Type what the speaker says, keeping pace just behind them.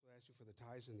for the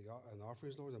tithes and the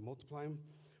offerings, Lord, that multiply them.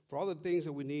 For all the things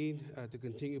that we need to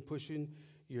continue pushing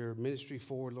your ministry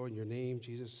forward, Lord, in your name,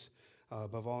 Jesus,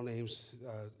 above all names,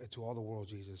 to all the world,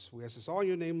 Jesus. We ask this all in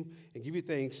your name and give you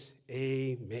thanks.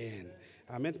 Amen.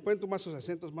 Amén. Pueden tomar sus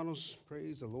asientos, hermanos.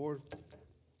 Praise the Lord.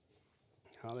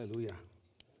 Hallelujah.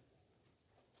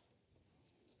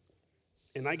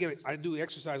 And I do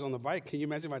exercise on the bike. Can you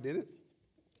imagine if I did it?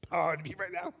 Oh, it'd be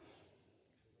right now.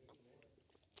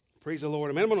 Praise the Lord.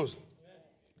 Amen, hermanos.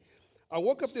 I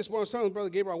woke up this morning. I was telling Brother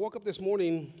Gabriel, I woke up this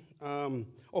morning.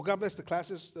 God bless the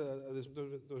classes. Those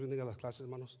las clases,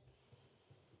 hermanos.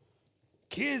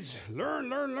 Kids,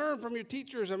 learn from your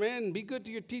teachers. Amen. Be good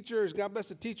to your teachers. God bless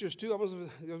the teachers too.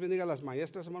 Dios bendiga a las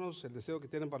maestras, hermanos. El deseo que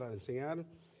tienen para enseñar.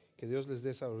 Que Dios les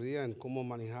dé sabiduría en cómo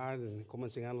manejar, en cómo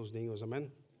enseñar a los niños. Amen.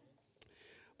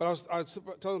 But I was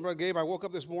telling Brother Gabe, I woke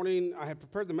up this morning. I had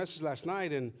prepared the message last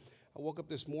night, and I woke up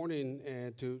this morning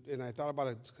and I thought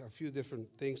about a few different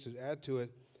things to add to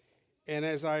it. And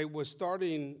as I was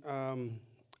starting,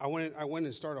 I went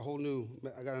and started a whole new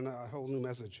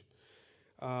message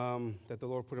that the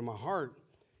Lord put in my heart.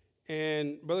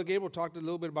 And Brother Gabriel talked a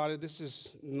little bit about it. This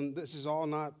is all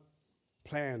not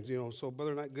planned, you know. So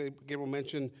Brother Gabriel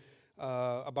mentioned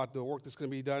about the work that's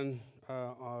going to be done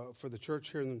for the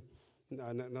church here in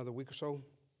another week or so,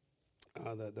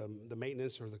 the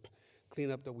maintenance or the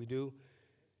cleanup that we do.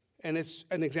 And it's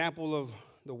an example of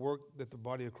the work that the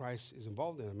body of Christ is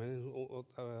involved in. Amen.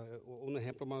 Un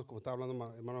ejemplo, hermano, como está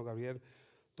hablando hermano Gabriel,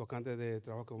 tocante de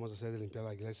trabajo que vamos a hacer de limpiar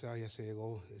la iglesia. Ya se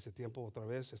llegó ese tiempo otra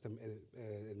vez,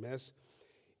 el mes.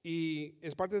 Y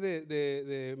es parte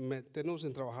de meternos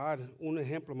en trabajar. Un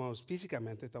ejemplo, hermanos,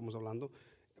 físicamente estamos hablando.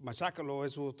 Machácalo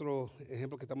es otro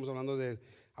ejemplo que estamos hablando de.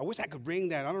 I wish I could bring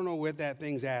that. I don't know where that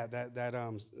thing's at, that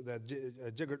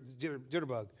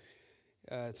jitterbug.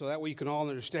 So that way you can all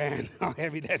understand how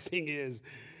heavy that thing is.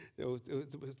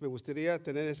 Me gustaría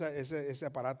tener ese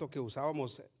aparato que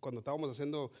usábamos cuando estábamos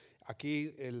haciendo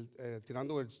aquí,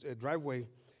 tirando el driveway.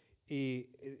 Y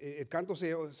el canto,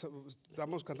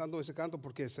 estamos cantando ese canto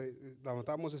porque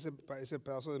levantamos ese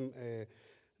pedazo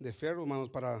de ferro, hermanos,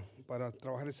 para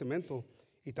trabajar el cemento.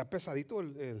 Y está pesadito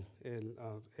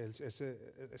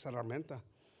esa herramienta.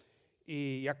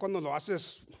 Y ya cuando lo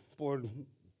haces por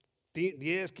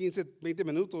 10, 15, 20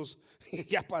 minutos,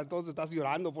 ya para entonces estás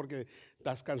llorando porque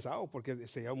estás cansado, porque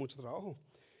se lleva mucho trabajo.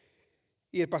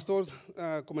 Y el pastor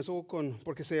comenzó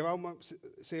porque se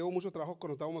llevó mucho trabajo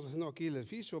cuando estábamos haciendo aquí el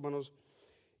edificio, hermanos.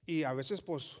 Y a veces,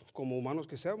 pues, como humanos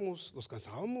que seamos, los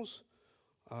cansábamos.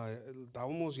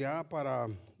 Estábamos ya para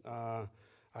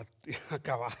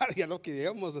acabar, ya no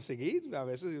queríamos seguir. A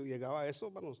veces llegaba eso,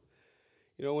 hermanos.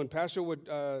 You know, when Pastor would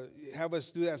have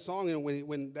us do that song, and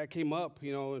when that came up,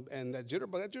 you know, and that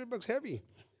jitterbug's heavy.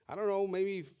 I don't know,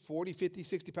 maybe 40, 50,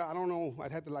 60 pounds. I don't know.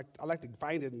 I'd like to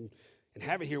find it and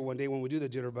have it here one day when we do the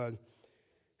jitterbug.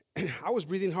 I was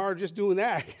breathing hard just doing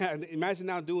that. Imagine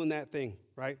now doing that thing,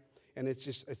 right? And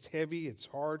it's heavy, it's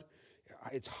hard,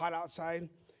 it's hot outside.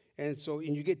 And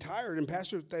you get tired, and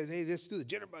Pastor says, hey, let's do the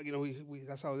jitterbug. You know,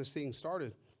 that's how this thing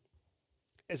started.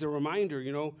 As a reminder,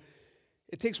 you know,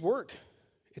 it takes work.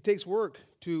 It takes work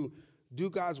to do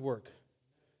God's work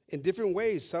in different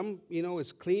ways. Some, you know,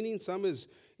 is cleaning. Some is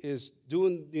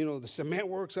doing, you know, the cement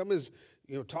work. Some is,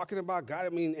 you know, talking about God. I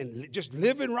mean, and just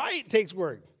living right takes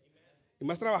work. Y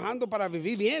más trabajando para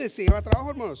vivir bien se lleva trabajo,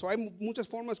 hermanos. So hay muchas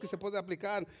formas que se puede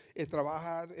aplicar el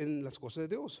trabajar en las cosas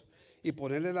de Dios y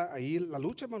ponerle ahí la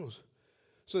lucha, hermanos.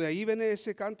 So de ahí viene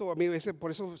ese canto. A mí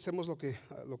por eso hacemos lo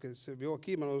que se vio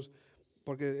aquí, hermanos.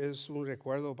 Porque es un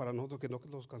recuerdo para nosotros que no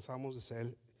nos cansamos de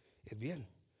hacer el bien.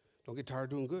 Don't get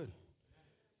tired doing good.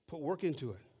 Put work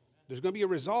into it. There's going to be a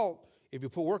result if you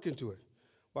put work into it.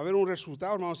 Va a haber un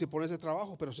resultado, hermanos, si pones el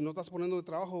trabajo. Pero si no estás poniendo el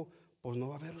trabajo, pues no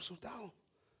va a haber resultado.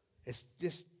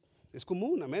 It's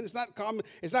común, amen. It's not common.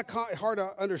 It's not hard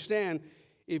to understand.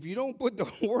 If you don't put the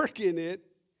work in it,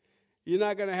 you're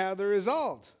not going to have the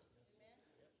result.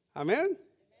 Amen?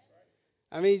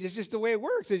 I mean, it's just the way it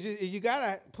works. You got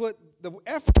to put the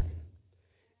effort.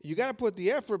 You got to put the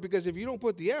effort, because if you don't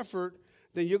put the effort,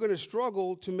 then you're going to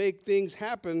struggle to make things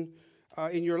happen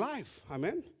in your life.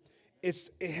 Amen?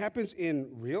 It happens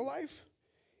in real life,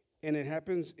 and it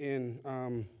happens in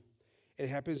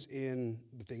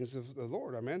the things of the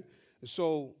Lord. Amen?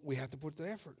 So we have to put the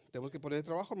effort. Tenemos que poner el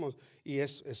trabajo, hermanos. Y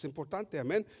es importante.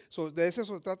 Amén. So de eso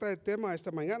se trata el tema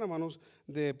esta mañana, hermanos,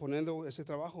 de poniendo ese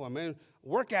trabajo. Amén.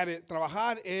 Work at it.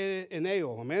 Trabajar en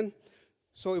ello. Amén.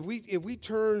 So if we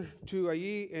turn to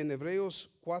allí en Hebreos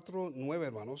 4:9,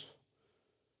 hermanos.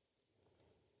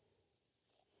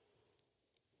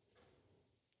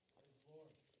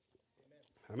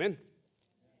 Amén.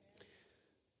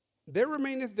 There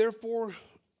remaineth therefore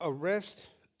a rest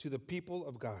to the people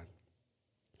of God.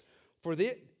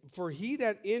 For he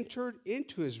that entered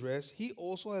into his rest, he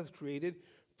also hath created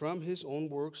from his own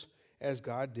works as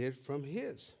God did from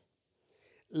his.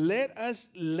 Let us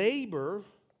labor,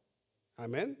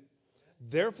 amen,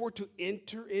 therefore to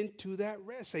enter into that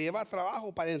rest. Se lleva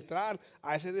trabajo para entrar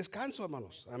a ese descanso,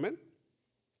 hermanos. Amen.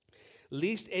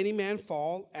 Lest any man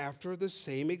fall after the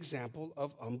same example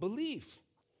of unbelief.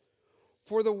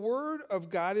 For the word of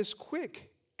God is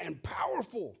quick and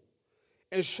powerful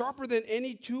and sharper than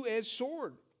any two-edged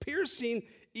sword, piercing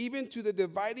even to the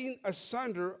dividing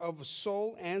asunder of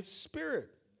soul and spirit,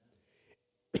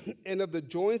 and of the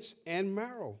joints and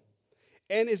marrow,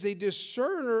 and is a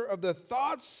discerner of the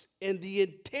thoughts and the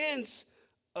intents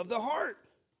of the heart.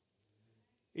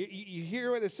 You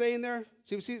hear what it's saying there?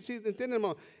 Sí, entienden,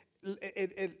 hermano.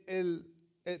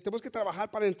 Tenemos que trabajar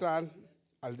para entrar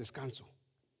al descanso.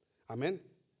 Amén.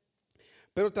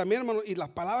 Pero también, hermanos, y la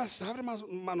palabra sabe,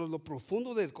 hermanos, lo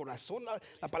profundo del corazón.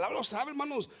 La palabra lo sabe,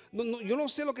 hermanos. Yo no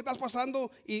sé lo que estás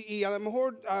pasando y a lo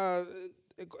mejor,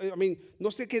 no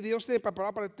sé qué Dios tiene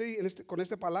preparado para ti con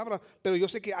esta palabra, pero yo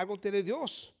sé que algo tiene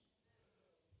Dios.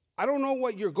 I don't know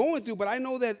what you're going through, but I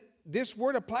know that this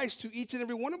word applies to each and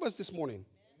every one of us this morning.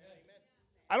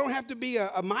 I don't have to be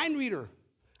a mind reader.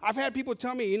 I've had people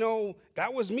tell me,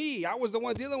 that was me. I was the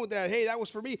one dealing with that. Hey, that was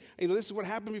for me. This is what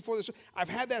happened before this. I've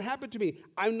had that happen to me.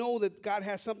 I know that God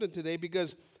has something today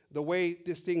because the way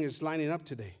this thing is lining up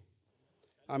today.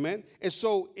 Amen. And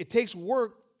so it takes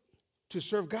work to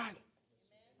serve God.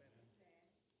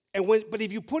 But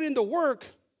if you put in the work,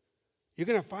 you're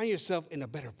going to find yourself in a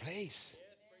better place. Yes,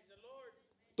 praise the Lord.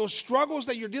 Those struggles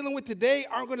that you're dealing with today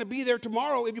aren't going to be there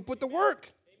tomorrow if you put the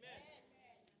work.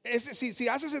 Si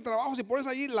haces el trabajo, si pones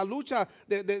allí la lucha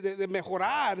de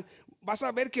mejorar, vas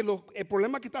a ver que el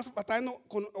problema que estás batallando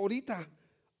con ahorita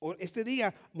o este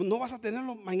día, no vas a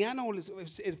tenerlo mañana o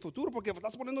el futuro, porque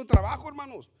estás poniendo el trabajo,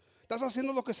 hermanos. Estás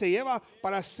haciendo lo que se lleva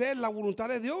para hacer la voluntad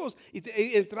de Dios y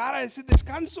entrar a ese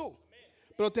descanso.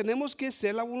 Pero tenemos que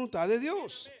hacer la voluntad de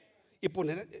Dios y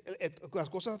poner las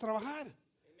cosas a trabajar.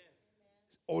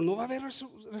 O no va a haber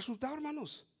resultado,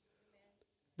 hermanos.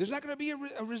 There's not going to be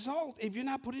a result if you're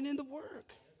not putting in the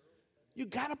work. You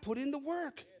got to put in the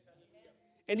work.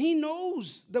 And he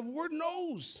knows, the word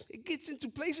knows. It gets into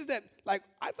places that, like,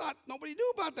 I thought nobody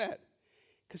knew about that.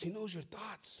 Because he knows your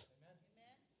thoughts.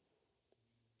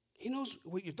 He knows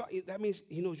what your thoughts, that means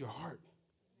he knows your heart.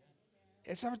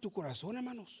 Él sabe tu corazón,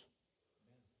 hermanos.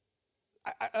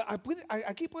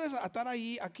 Aquí puedes estar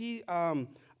ahí, aquí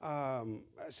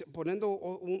poniendo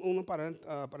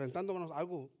aparentándonos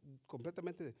algo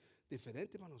completamente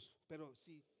diferente, hermanos. Pero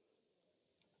sí.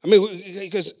 I mean,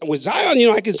 because with Zion,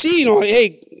 I can see,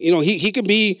 hey, he can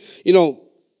be,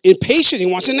 impatient.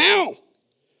 He wants it now.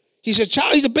 He's a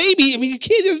child. He's a baby. I mean, the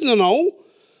kid doesn't know.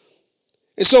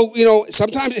 And so,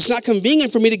 sometimes it's not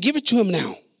convenient for me to give it to him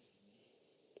now.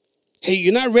 Hey,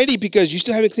 you're not ready because you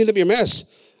still haven't cleaned up your mess.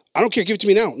 I don't care. Give it to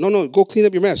me now. No, go clean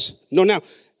up your mess. No, now.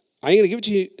 I ain't going to give it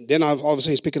to you. Then all of a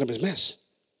sudden he's picking up his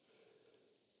mess.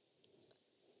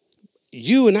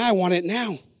 You and I want it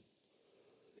now.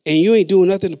 And you ain't doing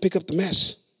nothing to pick up the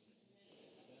mess.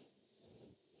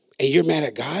 And you're mad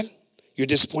at God? You're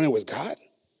disappointed with God?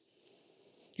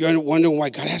 You're wondering why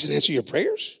God hasn't answered your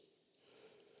prayers?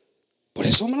 Por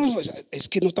eso, hermanos, es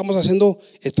que no estamos haciendo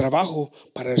el trabajo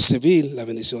para recibir la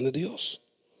bendición de Dios.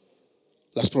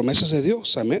 Las promesas de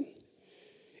Dios, amén.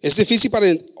 Es difícil para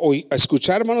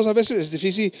escuchar, hermanos, a veces es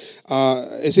difícil,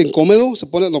 es incómodo,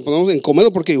 nos ponemos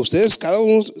incómodo porque ustedes, cada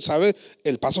uno sabe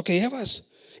el paso que llevas.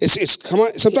 It's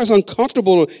sometimes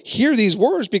uncomfortable to hear these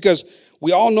words because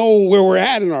we all know where we're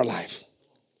at in our life.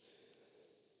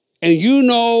 And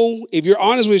if you're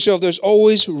honest with yourself, there's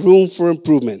always room for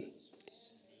improvement.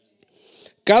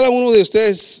 Cada uno de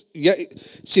ustedes,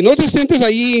 si no te sientes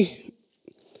allí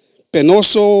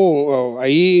penoso,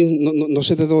 ahí no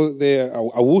sientes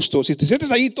a gusto. Si te sientes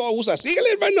ahí todo a gusto,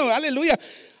 síguele, hermano, aleluya.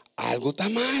 Algo está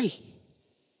mal.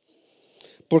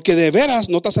 Porque de veras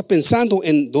no estás pensando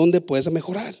en dónde puedes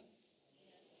mejorar.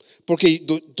 Porque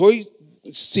estoy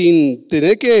sin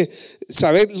tener que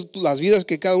saber las vidas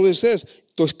que cada uno de ustedes,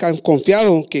 estoy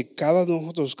confiado que cada uno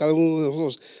de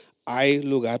nosotros hay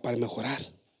lugar para mejorar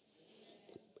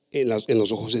en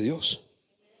los ojos de Dios.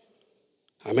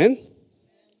 Amén.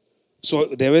 So,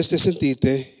 debes de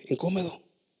sentirte incómodo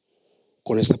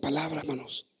con esta palabra,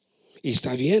 hermanos. Y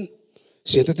está bien.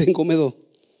 Siéntate incómodo.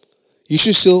 You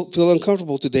should still feel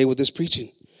uncomfortable today with this preaching.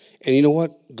 And you know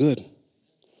what? Good.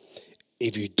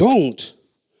 If you don't,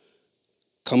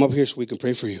 come up here so we can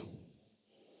pray for you.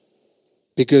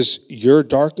 Because your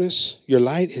darkness, your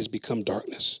light has become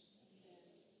darkness.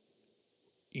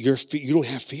 you don't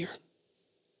have fear.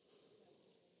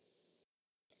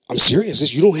 I'm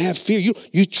serious. You don't have fear.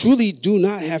 You truly do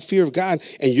not have fear of God,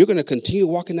 and you're going to continue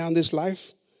walking down this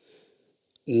life,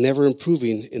 never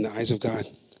improving in the eyes of God.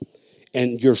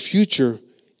 And your future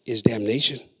is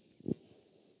damnation.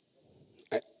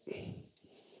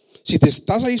 Si te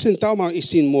estás ahí sentado, hermano, y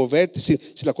sin moverte, si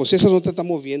la conciencia no te está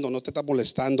moviendo, no te está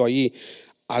molestando ahí,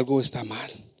 algo está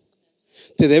mal.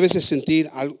 Te debes de sentir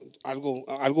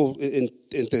algo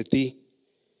entre ti.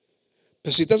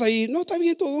 Pero si estás ahí, no, está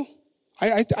bien todo.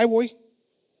 Ahí voy.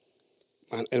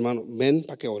 Hermano, ven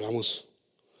para que oramos.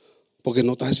 Porque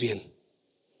no estás bien.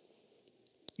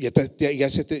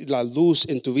 La luz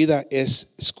en tu vida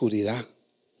es oscuridad.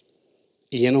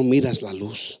 Y ya no miras la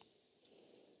luz.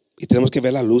 Y tenemos que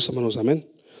ver la luz, hermanos. Amén.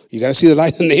 You got to see the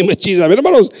light in the name of Jesus. Amén,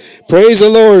 hermanos. Praise the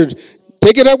Lord.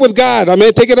 Take it up with God.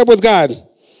 Amén. Take it up with God.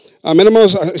 Amén,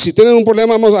 hermanos. Si tienen un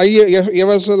problema, hermanos, ahí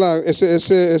llevas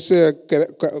ese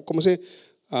 ¿cómo se dice?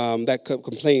 That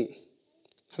complaint.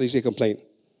 How do you say complaint?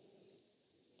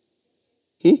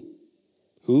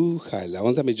 Jala,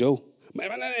 aguántame, Joe.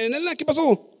 ¿Qué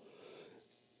pasó?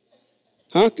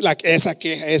 Esa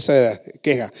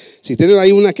queja. Si tienen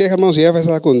ahí una queja, hermanos,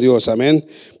 llévesela con Dios, amén.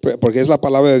 Porque es la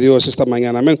palabra de Dios esta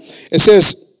mañana, amén. It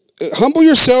says, humble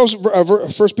yourselves,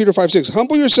 1 Peter 5:6.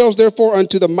 Humble yourselves, therefore,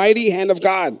 unto the mighty hand of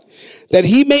God, that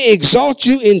he may exalt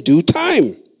you in due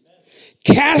time,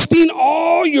 casting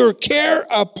all your care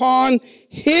upon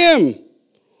him,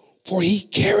 for he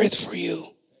careth for you.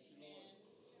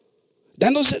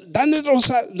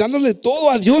 Dándole todo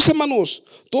a Dios, hermanos.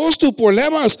 Todos tus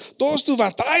problemas, todas tus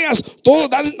batallas, todo,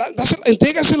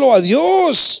 entrégaselo a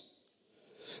Dios.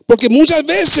 Porque muchas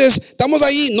veces estamos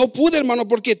ahí, no pude, hermano,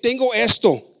 porque tengo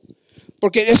esto.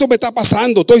 Porque eso me está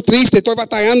pasando, estoy triste, estoy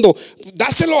batallando.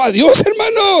 Dáselo a Dios,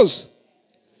 hermanos.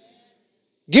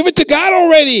 Give it to God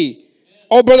already.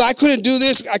 Oh, brother, I couldn't do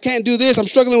this, I can't do this, I'm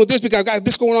struggling with this because I've got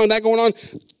this going on, that going on.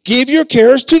 Give your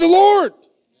cares to the Lord.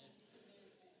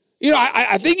 You know,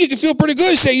 I think you can feel pretty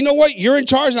good. Say, you know what? You're in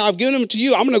charge now. I've given them to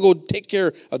you. I'm going to go take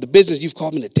care of the business you've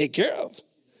called me to take care of.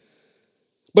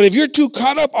 But if you're too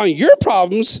caught up on your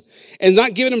problems and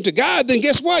not giving them to God, then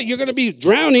guess what? You're going to be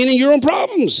drowning in your own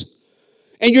problems.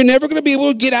 And you're never going to be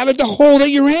able to get out of the hole that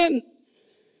you're in.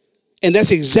 And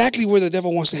that's exactly where the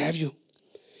devil wants to have you.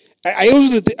 Ahí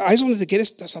es donde te quiere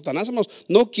Satanás, hermanos.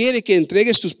 No quiere que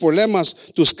entregues tus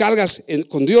problemas, tus cargas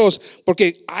con Dios,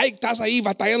 porque estás ahí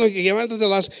batallando y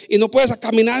llevándotelas y no puedes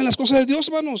caminar en las cosas de Dios,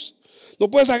 hermanos.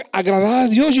 No puedes agradar a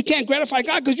Dios. You can't gratify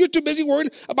God because you're too busy worrying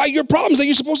about your problems that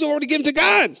you're supposed to already give to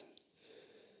God.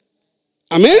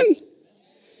 Amen.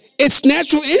 It's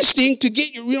natural instinct to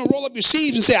get roll up your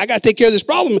sleeves and say, I got to take care of this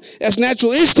problem. That's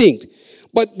natural instinct.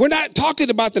 But we're not talking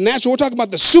about the natural. We're talking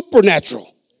about the supernatural.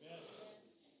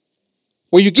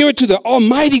 Where you give it to the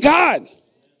Almighty God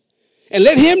and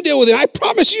let him deal with it. I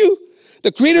promise you,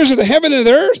 the creators of the heaven and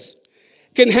the earth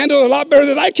can handle it a lot better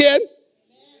than I can.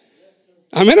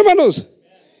 Amén, hermanos.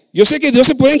 Yo sé que Dios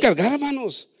se puede encargar,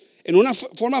 hermanos, en una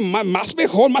forma más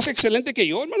mejor, más excelente que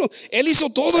yo, hermanos. Él hizo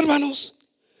todo, hermanos.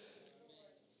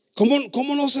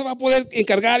 ¿Cómo no se va a poder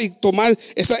encargar y tomar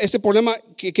este problema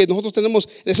que nosotros tenemos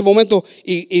en ese momento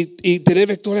y tener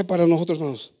victoria para nosotros,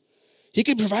 hermanos? He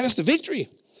can provide us the victory.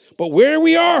 But where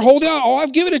we are, holding on, oh,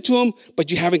 I've given it to him, but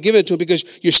you haven't given it to him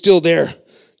because you're still there.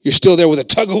 You're still there with a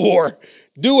tug of war.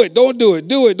 Do it, don't do it,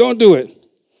 do it, don't do it.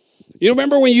 You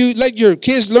remember when you let your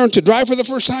kids learn to drive for the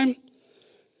first time?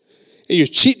 And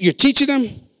you're teaching them?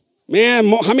 Man,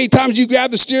 how many times you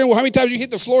grab the steering wheel? How many times you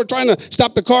hit the floor trying to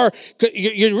stop the car?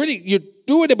 You're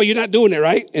doing it, but you're not doing it,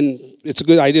 right? And it's a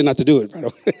good idea not to do it.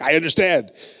 Right? I understand.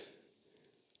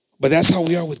 But that's how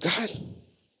we are with God.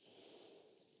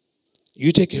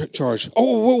 You take charge.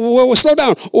 Whoa, slow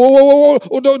down. Whoa,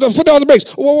 don't put down the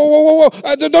brakes. Whoa. What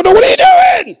are you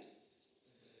doing?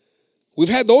 We've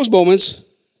had those moments.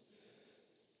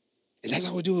 And that's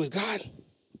how we do it with God.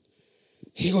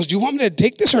 He goes, do you want me to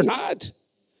take this or not?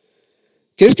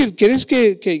 ¿Quieres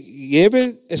que lleve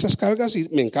esas cargas y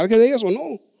me encargue de ellas o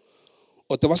no?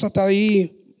 ¿O te vas a estar ahí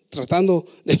tratando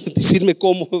de decirme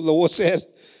cómo lo voy a hacer?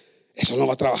 Eso no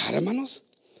va a trabajar, hermanos.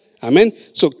 Amen.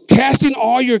 So casting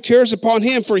all your cares upon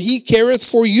him, for he careth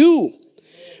for you.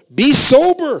 Be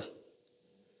sober.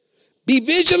 Be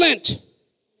vigilant.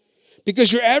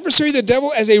 Because your adversary, the devil,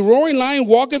 as a roaring lion,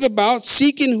 walketh about,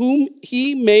 seeking whom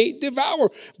he may devour.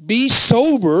 Be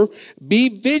sober. Be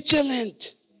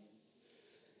vigilant.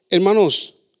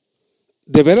 Hermanos,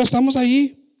 ¿de veras estamos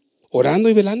ahí orando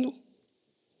y velando?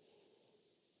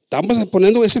 ¿Estamos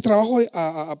poniendo ese trabajo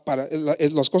para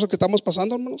las cosas que estamos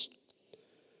pasando, hermanos?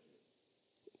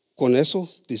 Con eso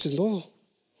dices todo.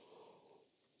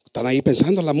 Están ahí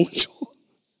pensándola mucho.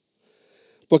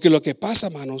 Porque lo que pasa,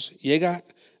 hermanos, llega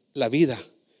la vida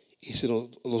y se los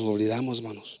olvidamos,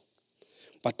 hermanos.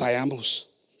 Batallamos.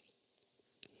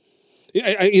 Do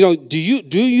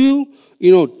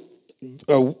you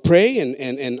pray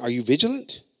and are you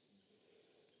vigilant?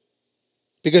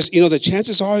 Because the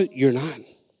chances are you're not.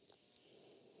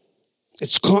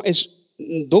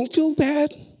 Don't feel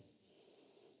bad.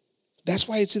 That's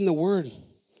why it's in the Word.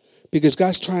 Because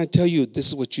God's trying to tell you this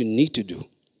is what you need to do.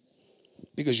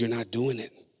 Because you're not doing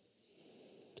it.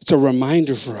 It's a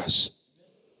reminder for us.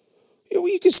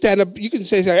 You can stand up, you can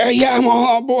say, hey, yeah, I'm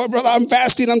on board, brother. I'm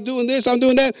fasting, I'm doing this, I'm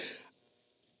doing that.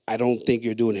 I don't think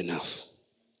you're doing enough.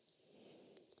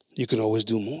 You can always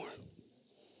do more.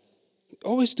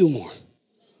 Always do more.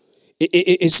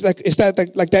 It's like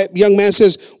that young man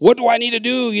says, what do I need to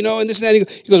do? And this and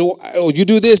that. He goes, oh, you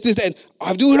do this, that.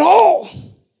 I'll do it all.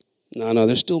 No,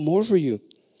 there's still more for you.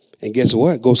 And guess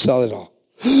what? Go sell it all.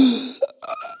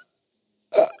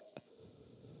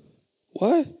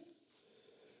 What?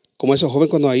 Como ese joven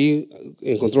cuando ahí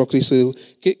encontró a Cristo y dijo,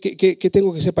 ¿qué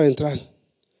tengo que hacer para entrar?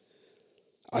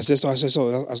 Haz eso,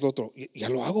 haz lo otro. Ya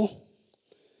lo hago.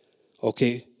 Ok,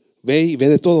 ve y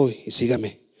vende todo y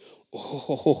sígame.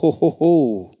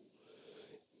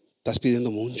 Estás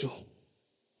pidiendo mucho.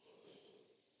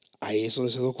 Ahí es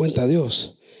donde se da cuenta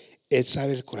Dios. Él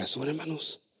sabe el corazón,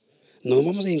 hermanos. No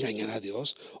vamos a engañar a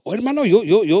Dios. Hermano,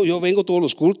 yo vengo a todos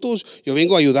los cultos. Yo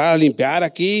vengo a ayudar a limpiar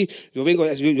aquí. Yo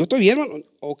estoy bien, hermano.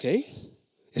 Ok,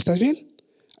 ¿estás bien?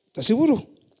 ¿Estás seguro?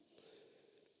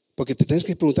 Porque te tienes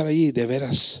que preguntar allí, ¿de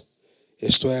veras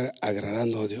estoy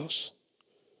agradando a Dios?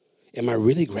 Am I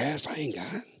really gratifying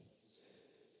God?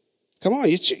 Come on,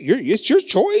 it's your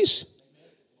choice.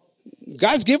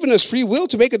 God's given us free will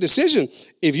to make a decision.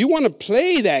 If you want to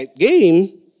play that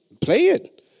game, play it.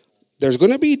 There's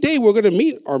going to be a day we're going to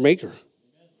meet our Maker.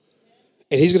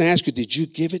 And He's going to ask you, did you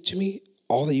give it to me,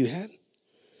 all that you had?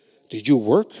 Did you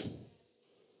work?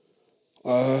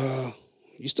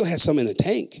 You still had some in the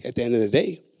tank at the end of the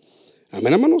day.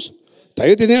 Amén, hermanos.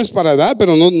 Todavía tenías para dar,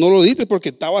 pero no lo diste porque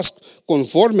estabas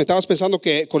conforme, estabas pensando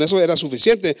que con eso era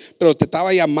suficiente, pero te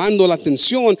estaba llamando la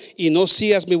atención y no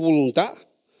sigas mi voluntad.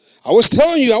 I was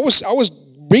telling you, I was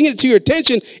bringing it to your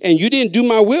attention, and you didn't do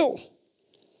my will.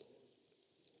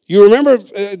 You remember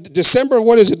December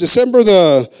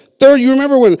the 3rd? You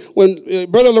remember when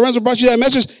Brother Lorenzo brought you that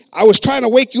message? I was trying to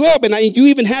wake you up, and you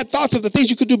even had thoughts of the things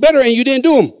you could do better, and you didn't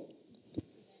do them.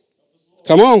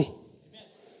 Come on.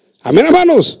 Amén,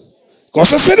 hermanos.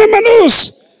 Cosas serias,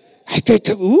 hermanos.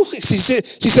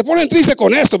 Si se ponen tristes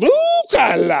con esto,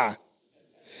 cala.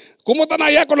 ¿Cómo están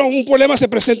allá cuando un problema se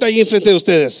presenta ahí enfrente de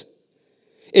ustedes?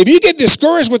 If you get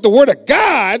discouraged with the word of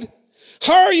God,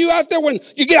 how are you out there when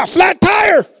you get a flat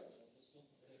tire?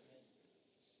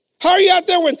 How are you out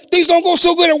there when things don't go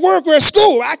so good at work or at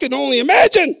school? I can only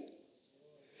imagine.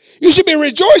 You should be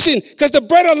rejoicing because the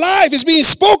bread of life is being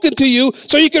spoken to you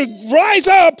so you can rise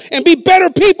up and be better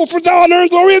people for the honor and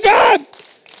glory of God.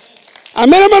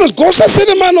 Amén, hermanos. Gózase,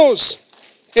 hermanos.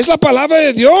 Es la palabra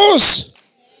de Dios.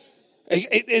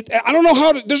 I don't know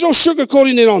there's no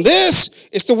sugarcoating it on this.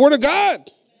 It's the word of God.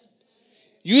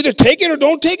 You either take it or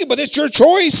don't take it, but it's your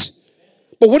choice.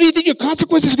 But what do you think your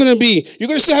consequence is going to be? You're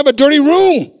going to still have a dirty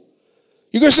room.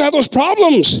 You're going to still have those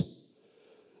problems.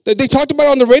 They talked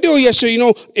about on the radio yesterday,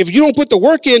 if you don't put the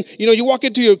work in, you walk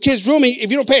into your kid's room and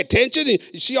if you don't pay attention and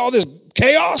you see all this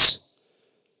chaos,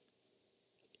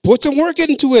 put some work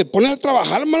into it. Ponte a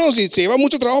trabajar, hermanos, y se lleva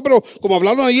mucho trabajo, pero como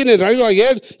hablaron ahí en el radio de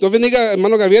ayer, Dios bendiga,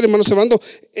 hermano Gabriel, hermano Servando,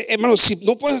 hermanos, si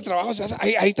no puedes trabajar,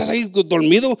 estás ahí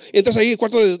dormido, entras ahí en el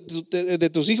cuarto de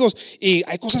tus hijos y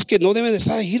hay cosas que no deben de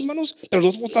estar ahí, hermanos, pero no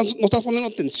estás poniendo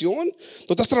atención, no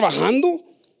estás trabajando,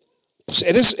 pues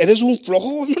eres un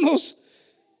flojo, hermanos.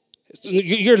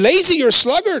 You're lazy, you're a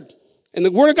sluggard. And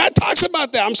the Word of God talks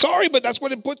about that. I'm sorry, but that's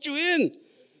what it puts you in.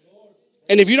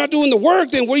 And if you're not doing the work,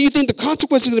 then what do you think the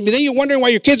consequence is going to be? Then you're wondering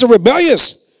why your kids are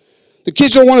rebellious. The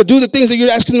kids don't want to do the things that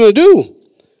you're asking them to do.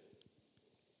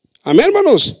 Amen,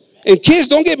 hermanos. And kids,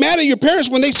 don't get mad at your parents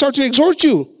when they start to exhort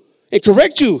you and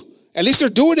correct you. At least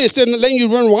they're doing it instead of letting you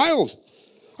run wild.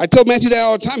 I tell Matthew that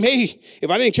all the time. Hey,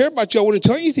 if I didn't care about you, I wouldn't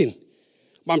tell you anything.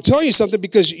 But I'm telling you something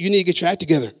because you need to get your act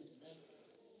together.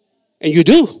 And you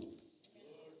do.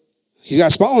 He's got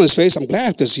a smile on his face. I'm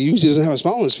glad because he usually doesn't have a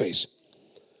smile on his face.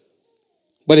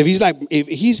 But if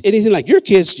he's anything like your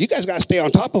kids, you guys got to stay on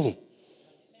top of him.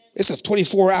 It's a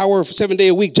 24-hour,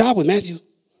 7-day-a-week job with Matthew.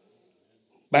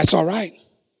 But that's all right.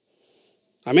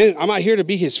 Amen. I'm not here to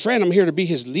be his friend. I'm here to be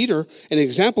his leader, an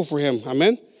example for him.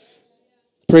 Amen.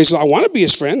 Praise the Lord. I want to be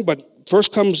his friend, but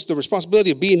first comes the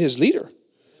responsibility of being his leader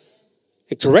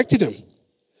and correcting him.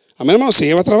 Amén, hermanos. Se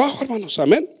lleva trabajo, hermanos.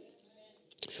 Amén.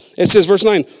 It says, verse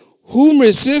 9, whom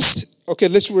resist, okay,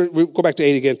 let's go back to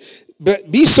 8 again.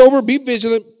 But be sober, be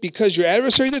vigilant, because your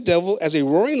adversary the devil, as a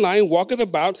roaring lion, walketh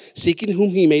about, seeking whom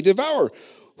he may devour.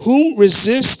 Whom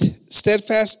resist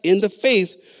steadfast in the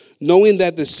faith, knowing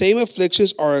that the same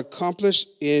afflictions are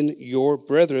accomplished in your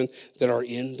brethren that are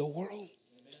in the world.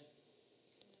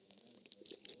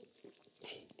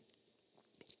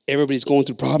 Everybody's going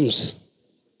through problems.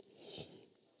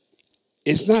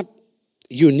 It's not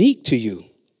unique to you.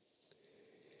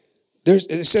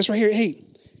 It says right here, hey,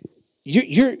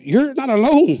 you're not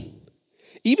alone.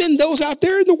 Even those out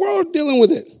there in the world are dealing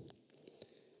with it.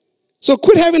 So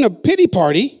quit having a pity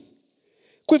party.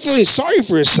 Quit feeling sorry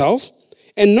for yourself.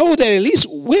 And know that at least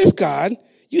with God,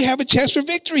 you have a chance for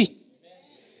victory.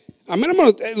 Amén,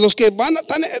 hermano. Los que van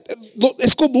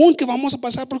es común que vamos a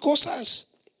pasar por cosas.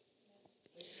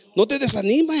 No te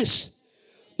desanimes.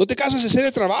 No te cases de hacer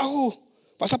el trabajo.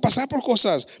 Vas a pasar por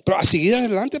cosas. Pero a seguir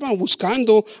adelante, hermano,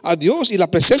 buscando a Dios y la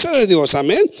presencia de Dios.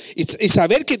 Amén. Y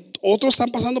saber que otros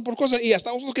están pasando por cosas. Y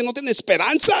hasta otros que no tienen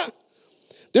esperanza.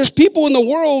 There's people in the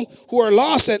world who are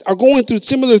lost that are going through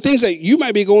similar things that you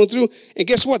might be going through. And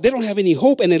guess what? They don't have any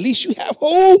hope. And at least you have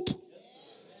hope.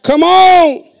 Come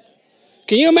on.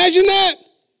 Can you imagine that?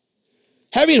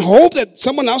 Having hope that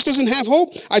someone else doesn't have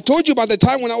hope. I told you about the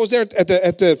time when I was there at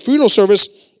the funeral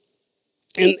service,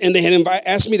 and they had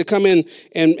asked me to come in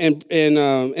and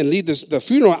lead the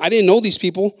funeral. I didn't know these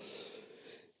people,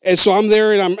 and so I'm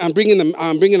there and I'm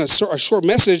bringing a short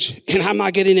message, and I'm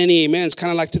not getting any amens.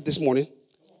 Kind of like this morning.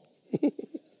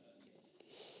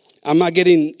 I'm not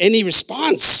getting any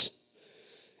response.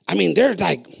 I mean, they're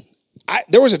like,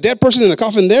 there was a dead person in the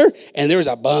coffin there, and there was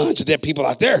a bunch of dead people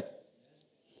out there.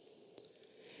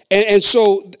 And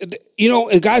so, you know,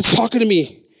 God's talking to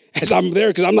me as I'm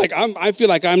there, because I feel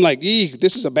like I'm like,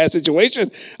 this is a bad situation.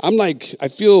 I'm like, I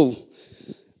feel,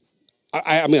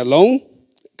 I'm alone,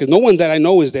 because no one that I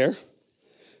know is there.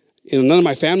 You know, none of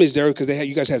my family's there, because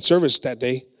you guys had service that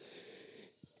day.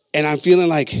 And I'm feeling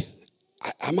like,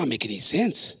 I'm not making any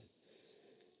sense.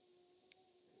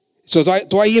 So,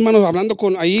 estoy ahí, hermanos, hablando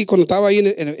cuando estaba ahí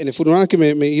en el funeral, que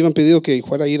me iban pedido que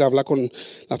fuera a ir a hablar con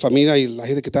la familia y la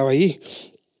gente que estaba ahí.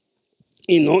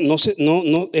 Y no,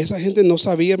 esa gente no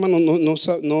sabía, hermano, no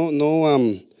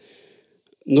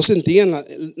sentían,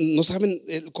 no saben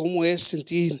cómo es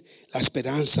sentir la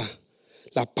esperanza,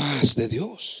 la paz de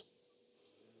Dios.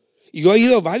 Y yo he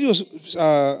ido a varios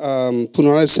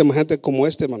funerales semejantes como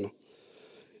este, hermano.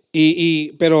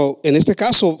 Pero en este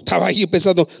caso estaba ahí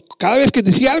pensando, cada vez que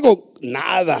decía algo,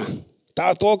 nada.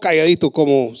 Estaba todo calladito,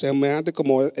 como semejante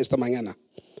como esta mañana.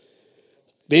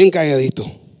 Bien calladito.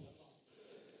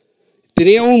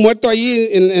 Tenía un muerto ahí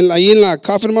en la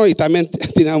coffin, hermano, y también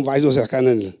tenían varios acá en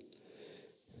el.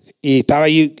 Y estaba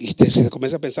ahí, y se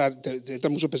comienza a pensar, te entra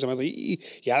mucho pensamiento, y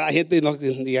ya la gente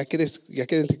ya quieres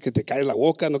que te cae la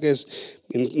boca, no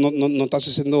estás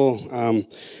haciendo,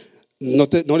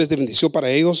 no eres de bendición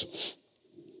para ellos.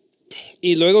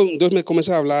 Y luego Dios me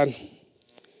comienza a hablar,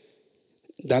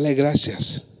 dale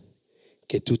gracias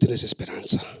que tú tienes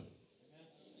esperanza.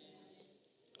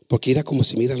 Porque era como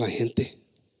se mira la gente.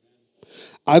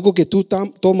 Algo que tú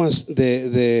tomas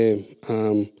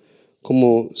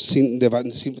como sin te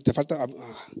falta,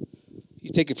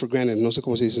 you take it for granted, no sé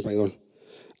cómo se dice en español.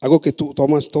 Algo que tú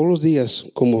tomas todos los días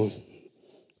como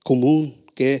común,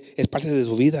 que es parte de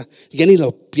tu vida. Ya ni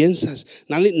lo piensas,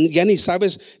 ya ni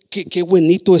sabes qué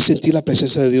bonito es sentir la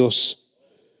presencia de Dios.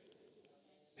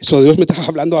 So Dios me estaba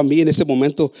hablando a mí en este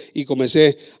momento y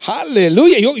comencé,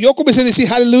 aleluya. Yo comencé a decir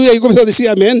aleluya, yo comencé a decir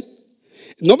amén.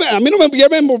 A mí no me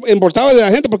importaba de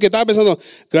la gente, porque estaba pensando,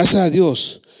 gracias a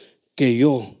Dios que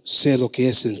yo sé lo que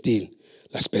es sentir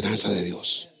la esperanza de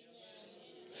Dios.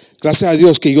 Gracias a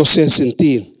Dios que yo sé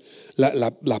sentir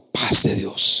la paz de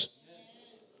Dios.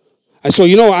 And so,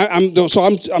 you know, I'm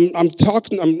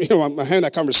talking, I'm having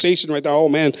that conversation right there. Oh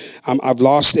man, I've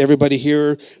lost everybody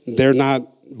here. They're not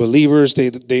believers. They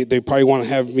probably want to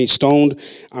have me stoned.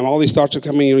 All these thoughts are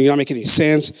coming. You're not making any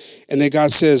sense. And then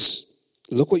God says,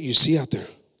 look what you see out there.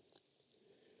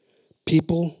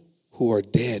 People who are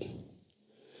dead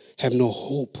have no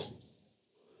hope,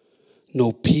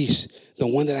 no peace. The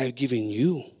one that I've given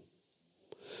you.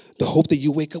 The hope that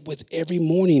you wake up with every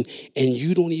morning and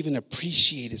you don't even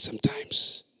appreciate it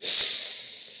sometimes.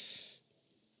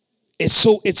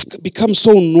 It's become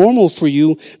so normal for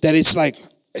you that it's like,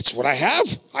 it's what I have.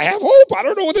 I have hope. I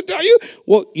don't know what to tell you.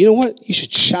 Well, you know what? You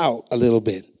should shout a little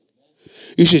bit.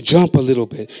 You should jump a little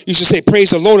bit. You should say praise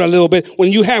the Lord a little bit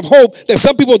when you have hope that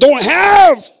some people don't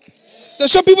have.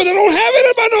 There's some people that don't have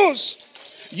it, hermanos.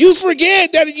 You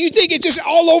forget that you think it's just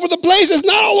all over the place. It's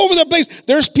not all over the place.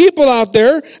 There's people out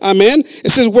there, amen. It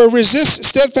says, where resist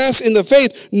steadfast in the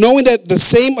faith, knowing that the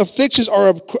same afflictions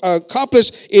are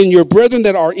accomplished in your brethren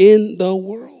that are in the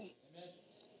world.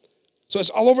 So it's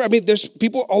all over. I mean, there's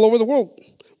people all over the world.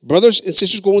 Brothers and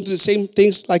sisters going through the same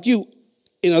things like you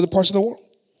in other parts of the world.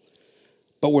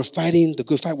 But we're fighting the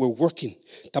good fight. We're working.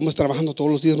 Estamos trabajando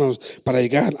todos los días, hermanos, para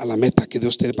llegar a la meta que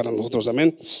Dios tiene para nosotros.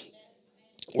 Amén.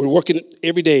 We're working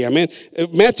every day. Amen.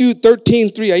 Matthew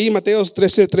 13:3. Ahí Mateo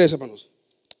 13:3, hermanos.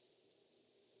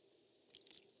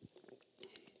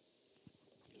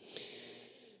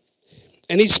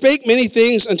 And he spake many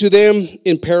things unto them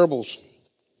in parables,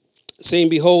 saying,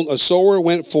 behold, a sower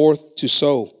went forth to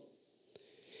sow.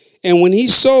 And when he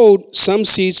sowed, some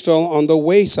seeds fell on the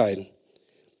wayside,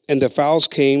 and the fowls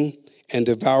came and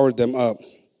devoured them up.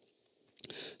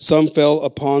 Some fell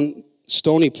upon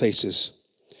stony places,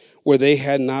 where they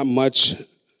had not much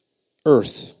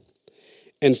earth,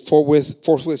 and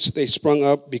forthwith they sprung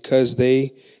up, because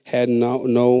they had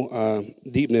no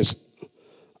deepness.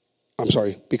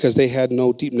 Because they had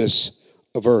no deepness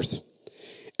of earth.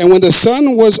 And when the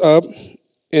sun was up,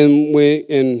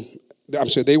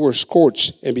 they were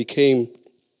scorched and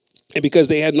because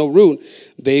they had no root,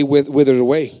 they withered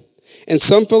away. And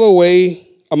some fell away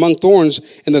among thorns,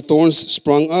 and the thorns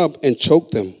sprung up and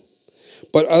choked them.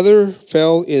 But other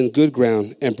fell in good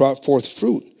ground and brought forth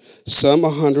fruit, some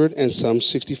 100, and some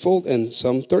 60-fold, and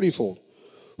some 30-fold.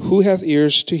 Who hath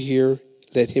ears to hear,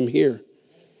 let him hear.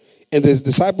 And the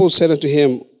disciples said unto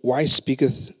him, why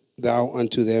speakest thou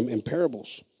unto them in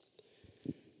parables?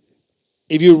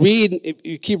 If you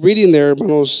keep reading there,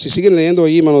 hermanos, si siguen leyendo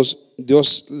ahí, hermanos,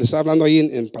 Dios les está hablando ahí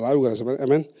en palabras,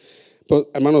 amén. Pero,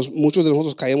 hermanos, muchos de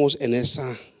nosotros caemos en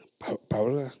esa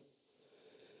palabra.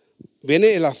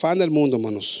 Viene el afán del mundo,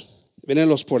 hermanos. Vienen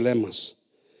los problemas.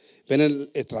 Viene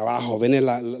el trabajo. Viene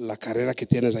la carrera que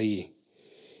tienes ahí.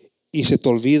 Y se te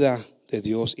olvida de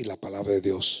Dios y la palabra de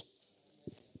Dios.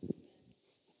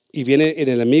 Y viene el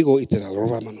enemigo y te la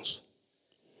roba, hermanos.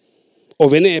 O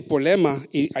viene el problema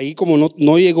y ahí como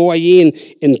no llegó allí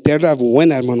en tierra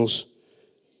buena, hermanos,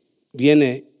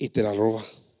 viene y te la roba.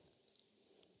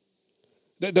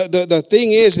 The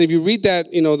thing is, if you read that,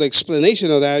 the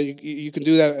explanation of that, you can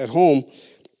do that at home.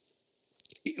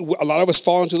 A lot of us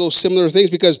fall into those similar things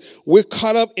because we're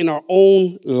caught up in our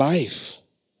own life.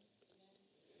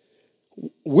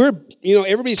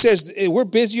 Everybody says we're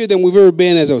busier than we've ever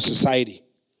been as a society.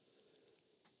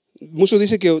 Muchos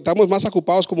dicen que estamos más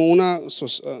ocupados como una,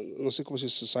 no sé cómo se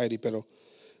dice society, pero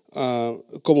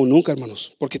como nunca,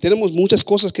 hermanos. Porque tenemos muchas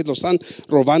cosas que nos están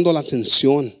robando la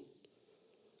atención.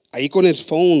 Ahí con el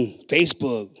phone,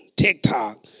 Facebook,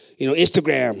 TikTok,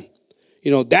 Instagram,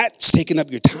 that's taking up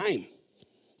your time.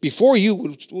 Before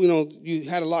you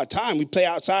had a lot of time. We play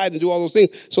outside and do all those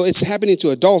things. So it's happening to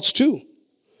adults too.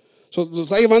 So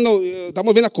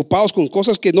estamos bien ocupados con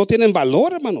cosas que no tienen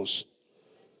valor, hermanos.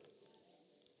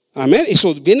 Amén. Y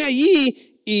so viene allí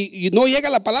y no llega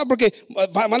la palabra porque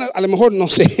a lo mejor, no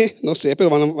sé, pero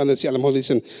van a decir, a lo mejor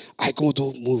dicen, ay, como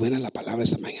tú, muy buena la palabra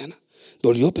esta mañana.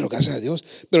 Dolió, pero gracias a Dios.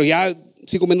 Pero ya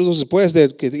 5 minutos después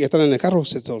de que ya están en el carro,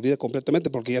 se te olvida completamente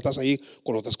porque ya estás ahí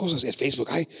con otras cosas. El Facebook,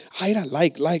 mira,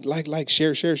 like,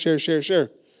 share.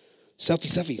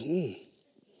 Selfie.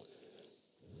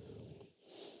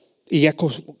 Y ya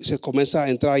se comienza a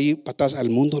entrar ahí para atrás al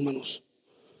mundo, hermanos.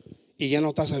 Y ya no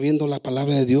estás sabiendo la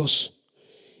palabra de Dios.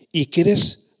 ¿Y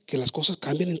quieres que las cosas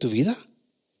cambien en tu vida?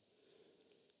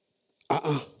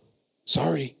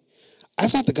 Sorry.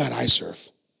 That's not the God I serve.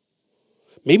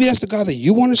 Maybe that's the God that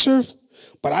you want to serve,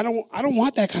 but I don't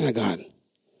want that kind of God.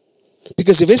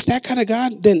 Because if it's that kind of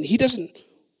God, then he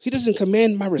doesn't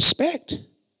command my respect.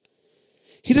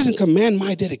 He doesn't command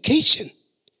my dedication.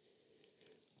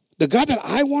 The God that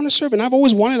I want to serve, and I've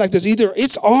always wanted like this, either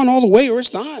it's on all the way or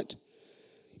it's not.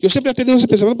 Yo siempre he tenido ese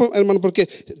pensamiento, hermano, porque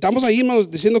estamos ahí,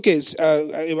 hermanos, diciendo que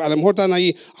a lo mejor están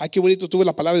ahí, ay, qué bonito, tuve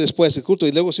la palabra después del culto,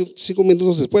 y luego 5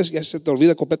 minutos después ya se te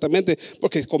olvida completamente,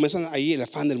 porque comienzan ahí el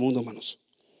afán del mundo, hermanos.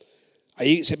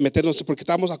 Ahí meternos, porque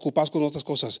estamos ocupados con otras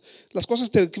cosas. Las cosas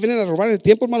que vienen a robar el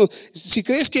tiempo, hermanos. Si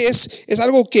crees que es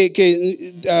algo que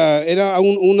era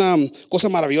una cosa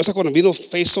maravillosa cuando vino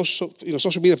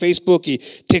social media, Facebook y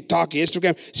TikTok y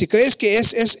Instagram, si crees que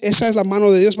esa es la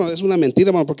mano de Dios, hermano, es una mentira,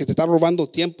 hermano, porque te está robando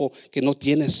tiempo que no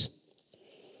tienes.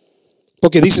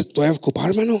 Porque dices, estoy ocupado,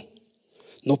 hermano.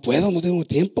 No puedo, no tengo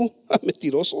tiempo.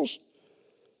 Mentirosos.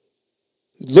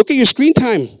 Look at your screen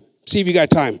time. See if you got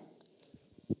time.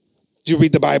 Do you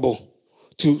read the Bible?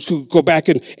 To go back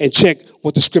and check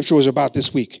what the scripture was about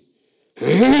this week?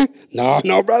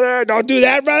 No, brother. Don't do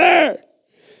that, brother.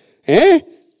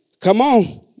 Come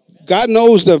on. God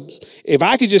knows if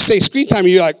I could just say screen time,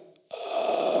 you're like,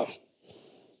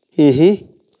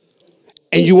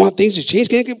 And you want things to change.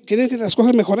 ¿Quieren que las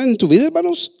cosas mejoren en tu vida,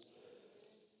 hermanos?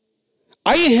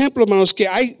 Hay ejemplos, hermanos, que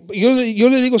yo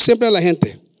le digo siempre a la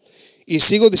gente, y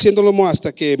sigo diciéndolo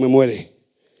hasta que me muere.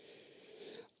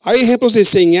 Hay ejemplos de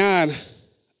enseñar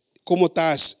cómo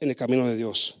estás en el camino de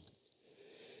Dios.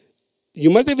 Y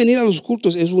más de venir a los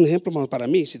cultos es un ejemplo, hermanos, para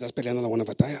mí, si estás peleando la buena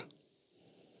batalla.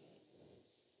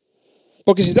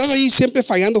 Porque si estás ahí siempre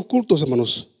fallando cultos,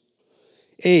 hermanos,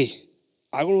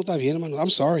 algo no está bien, hermanos. I'm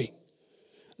sorry.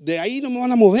 De ahí no me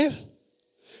van a mover.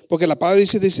 Porque la palabra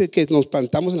dice que nos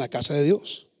plantamos en la casa de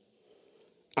Dios.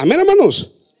 Amén,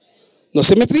 hermanos. No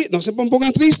se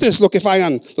pongan tristes los que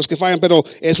fallan, pero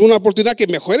es una oportunidad que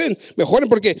mejoren,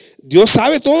 porque Dios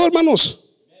sabe todo, hermanos.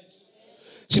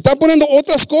 Si están poniendo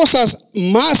otras cosas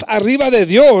más arriba de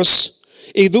Dios,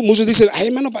 y muchos dicen, ay,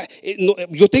 hermano,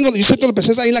 yo siento la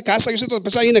presencia ahí en la casa, yo siento la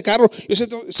presencia ahí en el carro, yo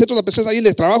siento la presencia ahí en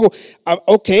el trabajo.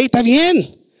 Ok, está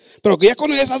bien. Pero que ya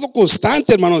cuando es algo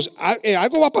constante, hermanos,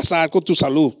 algo va a pasar con tu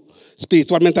salud,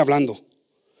 espiritualmente hablando.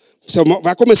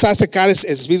 Va a comenzar a secar el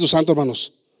Espíritu Santo,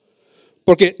 hermanos.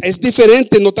 Porque es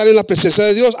diferente no estar en la presencia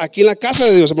de Dios, aquí en la casa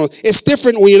de Dios, hermanos. It's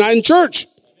different when you're not in church.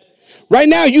 Right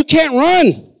now, you can't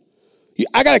run.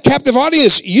 I got a captive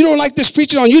audience. You don't like this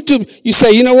preaching on YouTube. You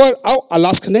say, you know what? Oh, I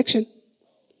lost connection.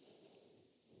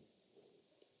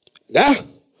 Yeah.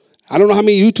 I don't know how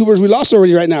many YouTubers we lost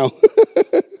already right now.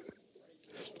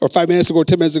 Or 5 minutes ago, or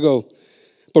 10 minutes ago.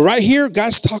 But right here,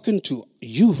 God's talking to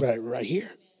you right here.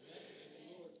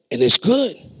 And it's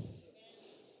good.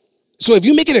 So if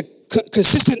you make it a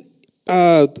consistent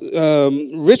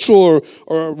ritual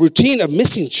or routine of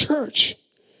missing church,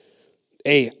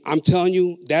 I'm telling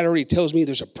you, that already tells me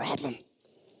there's a problem.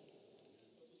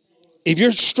 If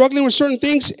you're struggling with certain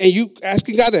things and you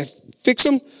asking God to fix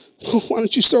them, why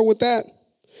don't you start with that?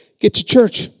 Get to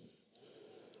church.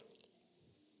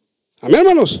 Amén,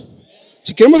 hermanos.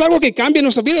 Si queremos algo que cambie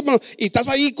nuestra vida, hermanos, y estás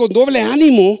ahí con doble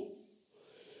ánimo,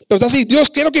 pero estás ahí,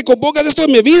 Dios, quiero que compongas esto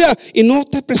en mi vida, y no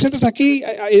te presentes aquí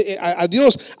a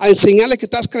Dios a enseñarle que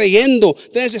estás creyendo,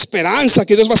 tienes esperanza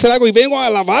que Dios va a hacer algo, y vengo a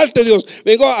alabarte, Dios,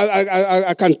 vengo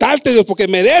a cantarte, Dios, porque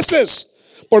mereces.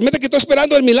 Por mente que estoy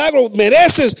esperando el milagro,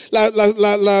 mereces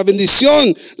la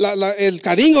bendición, el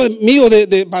cariño mío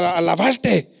para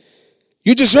alabarte.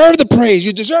 You deserve the praise.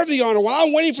 You deserve the honor. While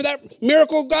I'm waiting for that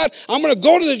miracle, God, I'm going to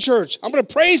go to the church. I'm going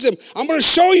to praise Him. I'm going to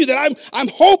show you that I'm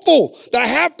hopeful, that I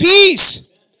have peace.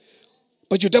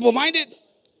 But you're double-minded.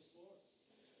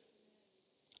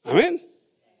 Amen.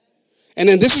 And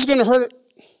then this is going to hurt.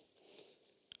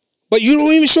 But you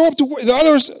don't even show up to the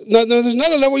others. There's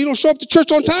another level. You don't show up to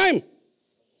church on time.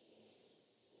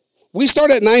 We start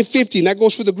at 9:50, and that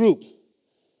goes for the group.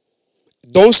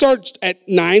 Don't start at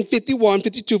 9:51,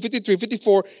 52, 53,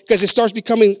 54, because it starts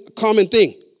becoming a common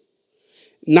thing.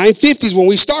 9:50 is when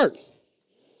we start.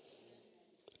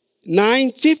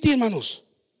 9:50, hermanos.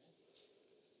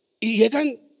 Y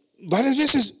llegan varias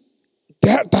veces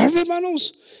tarde,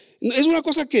 hermanos. Es una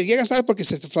cosa que llegas tarde porque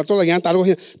se te faltó la llanta, algo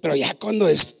así. Pero ya cuando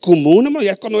es común, hermano,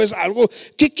 ya cuando es algo,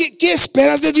 ¿qué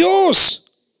esperas de Dios?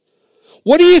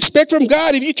 What do you expect from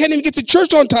God if you can't even get to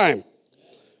church on time?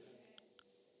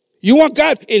 You want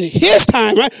God in His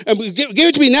time, right? And give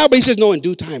it to me now, but He says, no, in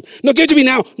due time. No, give it to me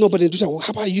now. No, but in due time. Well,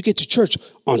 how about you get to church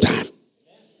on time?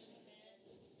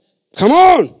 Come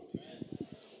on.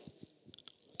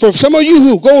 For some of you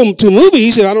who go to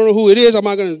movies, I don't know who it is, I'm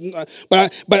not going to,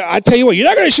 but I tell you what, you're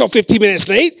not going to show 15 minutes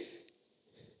late.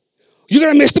 You're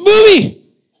going to miss the movie.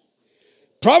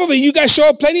 Probably you guys show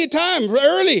up plenty of time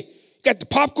early. Got the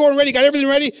popcorn ready, got everything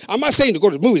ready. I'm not saying to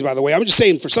go to the movies, by the way. I'm just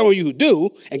saying for some of you who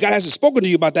do, and God hasn't spoken to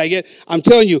you about that yet, I'm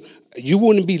telling you, you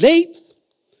wouldn't be late.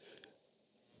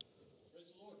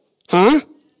 Huh?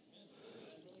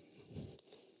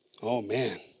 Oh,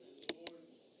 man.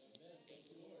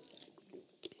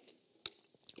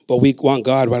 But we want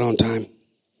God right on time.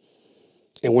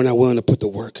 And we're not willing to put the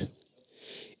work.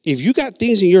 If you got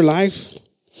things in your life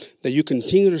that you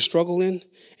continue to struggle in,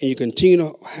 and you continue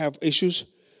to have issues,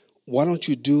 why don't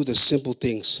you do the simple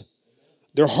things?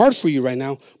 They're hard for you right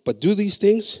now, but do these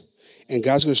things, and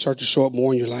God's going to start to show up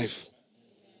more in your life.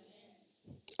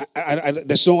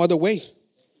 There's no other way.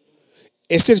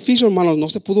 Este edificio, hermanos, no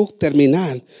se pudo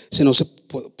terminar si no se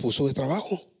puso de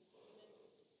trabajo.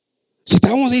 Si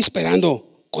estábamos ahí esperando,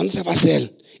 ¿cuándo se va a hacer?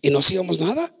 Y no hacíamos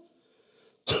nada.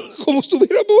 Como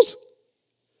estuviéramos.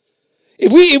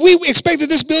 If we expected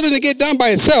this building to get done by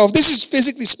itself, this is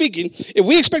physically speaking, if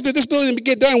we expected this building to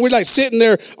get done, we're like sitting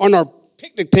there on our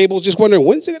picnic table just wondering,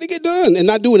 when's it going to get done and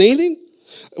not doing anything?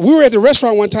 We were at the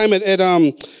restaurant one time at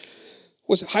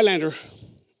was Highlander.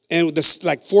 And this,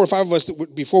 like 4 or 5 of us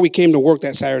before we came to work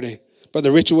that Saturday.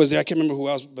 Brother Richard was there. I can't remember who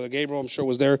else. Brother Gabriel, I'm sure,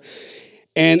 was there.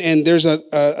 And there's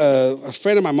a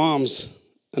friend of my mom's,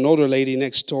 an older lady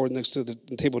next to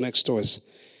the table next to us.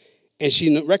 And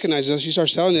she recognizes us. She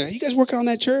starts telling her, you guys working on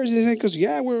that church? And he goes,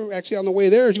 yeah, we're actually on the way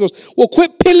there. She goes, well,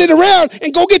 quit piddling around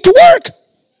and go get to work.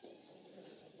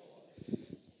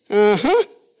 Uh-huh.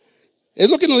 Es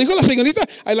lo que nos dijo la señorita.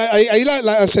 Ahí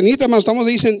la cenita, hermano, estamos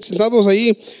ahí sentados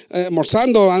ahí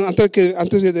almorzando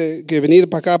antes de que venir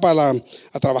para acá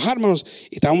a trabajar, hermanos.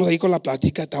 Y estábamos ahí con la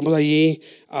plática, estábamos ahí,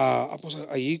 pues,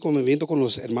 ahí conviviendo con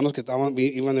los hermanos que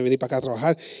iban a venir para acá a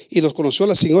trabajar. Y los conoció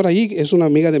la señora ahí, es una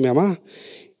amiga de mi mamá.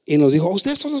 Y nos dijo,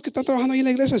 ¿ustedes son los que están trabajando ahí en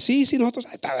la iglesia? Sí, nosotros.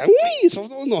 Uy,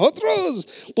 somos nosotros.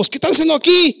 Pues, ¿qué están haciendo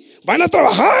aquí? ¿Van a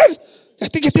trabajar? Ya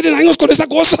tienen años con esa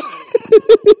cosa.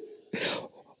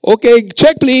 Okay,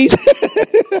 check please.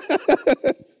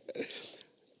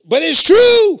 But it's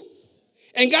true.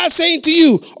 And God's saying to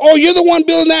you, oh, you're the one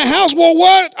building that house. Well,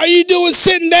 what are you doing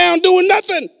sitting down doing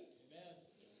nothing?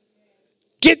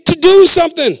 Get to do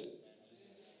something.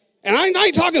 And I'm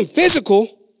not talking physical.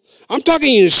 I'm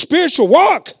talking in a spiritual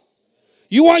walk.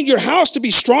 You want your house to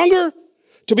be stronger,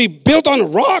 to be built on a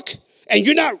rock, and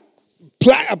you're not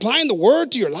applying the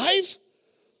word to your life?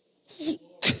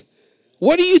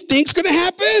 What do you think's going to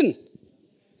happen?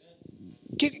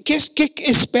 ¿Qué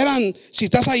esperan si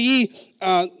estás ahí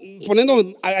poniendo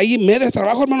ahí media de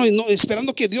trabajo, hermano, y no,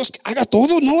 esperando que Dios haga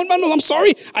todo? No, hermanos, I'm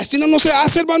sorry. Así no se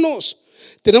hace, hermanos.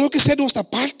 Tenemos que hacer nuestra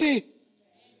parte.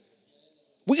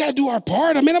 We got to do our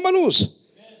part. Amén, hermanos.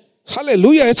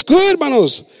 Hallelujah. It's good,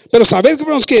 hermanos. Pero saber,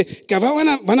 hermanos, que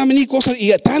van a venir cosas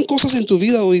y están cosas en tu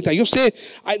vida ahorita. Yo sé,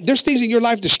 there's things in your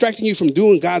life distracting you from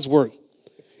doing God's work.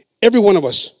 Every one of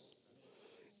us.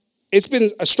 It's been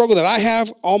a struggle that I have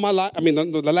all my life. I mean,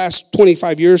 the last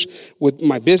 25 years with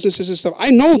my businesses and stuff.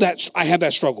 I know that I have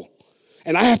that struggle,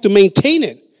 and I have to maintain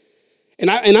it. And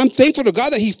I'm thankful to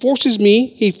God that He forces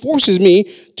me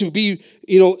to be,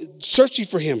 searching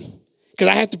for Him, because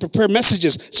I have to prepare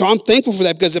messages. So I'm thankful for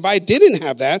that, because if I didn't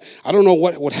have that, I don't know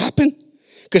what would happen.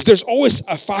 Because there's always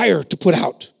a fire to put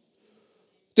out.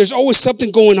 There's always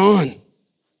something going on.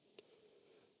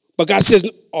 But God says,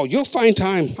 oh, you'll find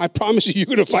time. I promise you're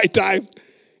going to find time.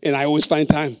 And I always find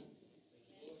time.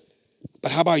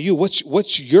 But how about you?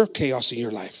 What's your chaos in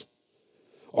your life?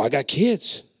 Oh, I got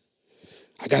kids.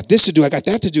 I got this to do. I got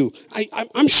that to do.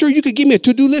 I'm sure you could give me a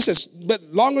to-do list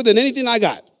that's longer than anything I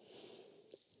got.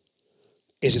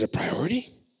 Is it a priority?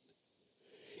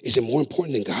 Is it more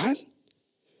important than God?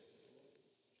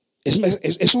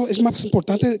 ¿Eso es más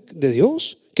importante de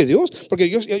Dios? Que Dios, porque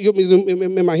yo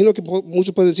me imagino que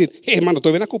muchos pueden decir, hey, hermano,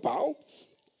 estoy bien ocupado.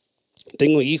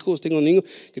 Tengo hijos, tengo niños,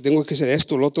 que tengo que hacer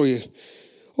esto, lo otro.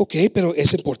 Ok, pero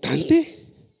 ¿es importante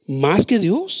más que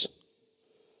Dios?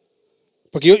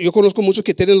 Porque yo conozco muchos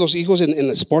que tienen los hijos en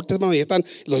deportes, hermano, y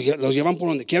los llevan por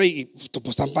donde quiera y pues,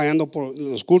 están fallando por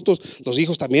los cultos. Los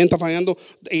hijos también están fallando.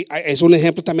 Y es un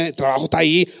ejemplo también. El trabajo está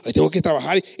ahí tengo que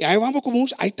trabajar. Y ahí vamos como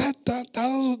ahí está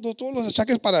todos los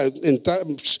achaques para entrar,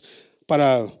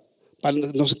 para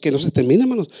que no se termine,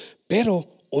 hermanos. Pero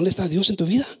 ¿dónde está Dios en tu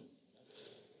vida?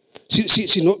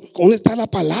 Si no, ¿dónde está la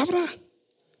palabra?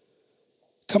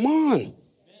 Come on.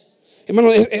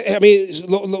 Hermano,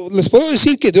 les puedo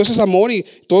decir que Dios es amor y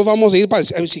todos vamos a ir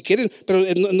si quieren, pero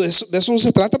de eso no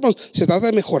se trata, hermanos. Se trata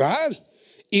de mejorar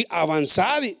y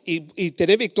avanzar y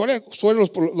tener victoria sobre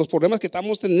los problemas que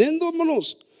estamos teniendo,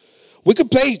 hermanos. We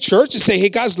could play church and say, hey,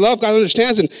 God's love, God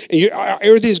understands, and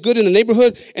everything is good in the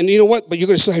neighborhood, and you know what? But you're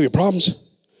going to still have your problems.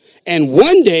 And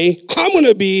one day, I'm going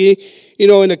to be,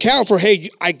 in account for, hey,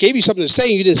 I gave you something to say,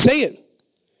 and you didn't say it.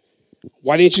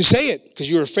 Why didn't you say it? Because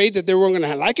you were afraid that they weren't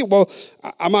going to like it. Well,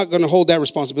 I'm not going to hold that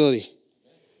responsibility.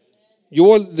 Yo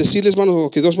voy a decirles, hermanos, lo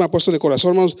que Dios me ha puesto en el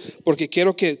corazón, hermanos, porque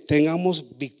quiero que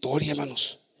tengamos victoria,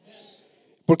 hermanos.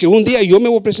 Porque un día yo me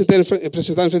voy a presentar en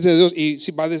frente de Dios y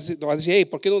si va a decir, hey,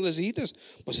 ¿por qué no les dijiste?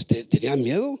 Pues tenían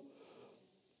miedo.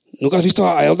 ¿Nunca has visto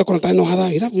a Elda cuando está enojada?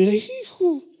 Mira,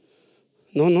 hijo.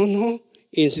 No.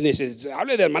 Y si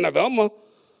hable de hermana Velma,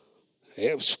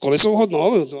 con esos ojos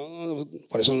no.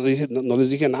 Por eso no les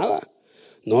dije nada.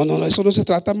 No, eso no se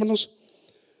trata, hermanos.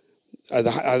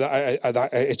 A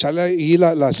echarle ahí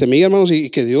la semilla, hermanos, y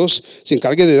que Dios se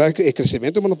encargue de dar el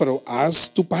crecimiento, hermanos. Pero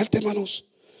haz tu parte, hermanos.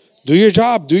 Do your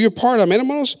job, do your part, amén,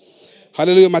 hermanos.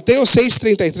 Aleluya. Mateo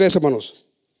 6:33, hermanos.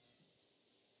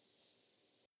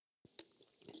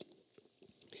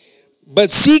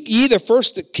 But seek ye the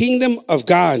first the kingdom of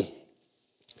God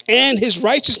and His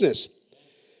righteousness.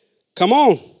 Come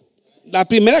on. La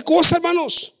primera cosa,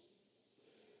 hermanos,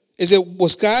 es de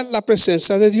buscar la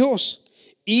presencia de Dios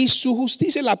y su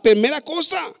justicia, la primera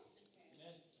cosa.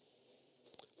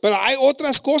 Pero hay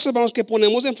otras cosas, hermanos, que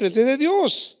ponemos enfrente de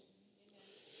Dios.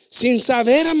 Sin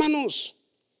saber, hermanos.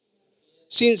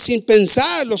 Sin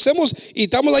pensar, lo hacemos y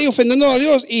estamos ahí ofendiendo a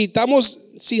Dios y estamos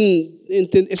sin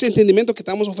ese entendimiento que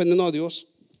estamos ofendiendo a Dios.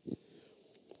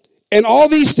 And all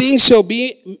these things shall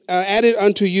be added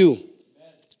unto you.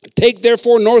 Take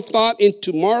therefore no thought in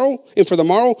tomorrow, and for the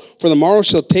morrow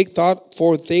shall take thought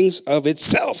for things of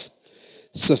itself.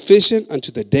 Sufficient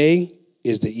unto the day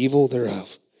is the evil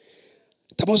thereof.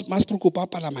 Estamos más preocupados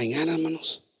para la mañana,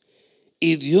 hermanos.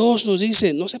 Y Dios nos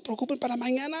dice, no se preocupen para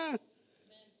mañana.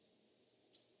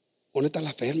 ¿Dónde está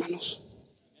la fe, hermanos?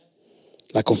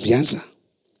 La confianza.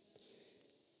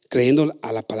 Creyendo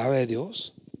a la palabra de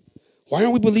Dios. Why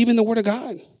aren't we believing the word of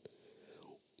God?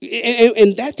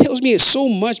 And that tells me it's so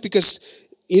much because,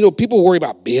 people worry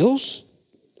about bills,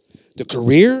 their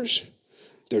careers,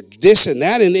 their this and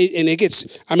that, and it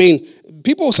gets,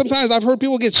 people, sometimes I've heard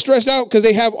people get stressed out because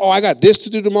they have, I got this to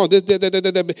do tomorrow, this,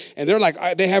 and they're like,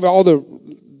 they have all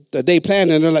the day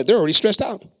planned, and they're already stressed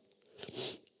out.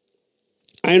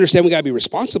 I understand we got to be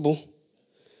responsible,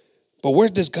 but where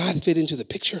does God fit into the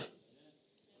picture?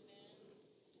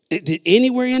 Did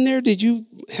anywhere in there, did you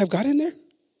have God in there?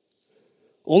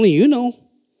 Only you know.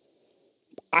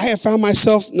 I have found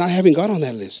myself not having God on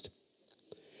that list.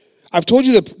 I've told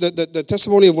you the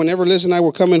testimony of whenever Liz and I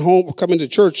were coming to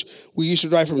church. We used to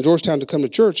drive from Georgetown to come to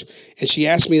church. And she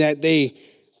asked me that day,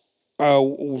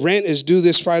 rent is due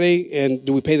this Friday, and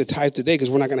do we pay the tithe today? Because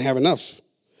we're not going to have enough.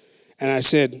 And I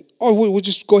said, we'll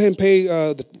just go ahead and pay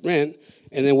the rent,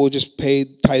 and then we'll just pay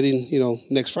tithing,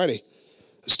 next Friday.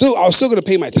 I was still going to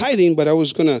pay my tithing, but I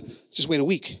was going to just wait a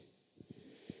week.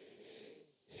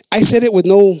 I said it with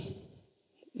no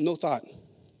thought.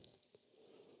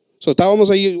 So estábamos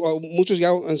ahí, muchos ya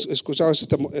han escuchado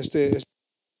este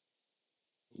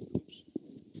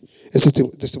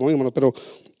testimonio, hermano, pero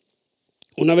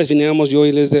una vez veníamos yo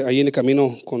y Liz ahí en el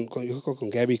camino con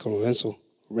Gaby, con Lorenzo.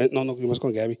 No, fuimos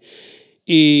con Gaby.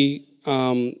 Y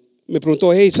me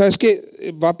preguntó, hey, ¿sabes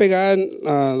qué? Va a pegar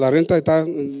la renta,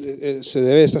 se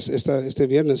debe este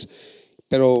viernes,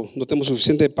 pero no tenemos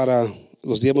suficiente para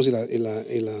los diezmos y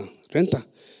la renta.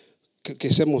 ¿Qué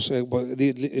hacemos?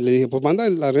 Le dije, pues manda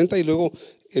la renta y luego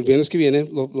el viernes que viene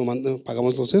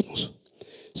pagamos los diezmos.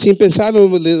 Sin pensarlo,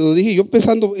 lo dije, yo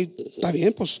pensando, está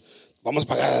bien, pues vamos a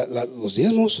pagar los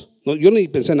diezmos. No, yo ni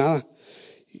pensé nada.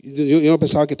 Yo no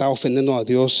pensaba que estaba ofendiendo a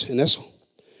Dios en eso.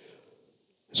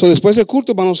 Después del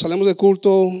culto, hermanos, salimos del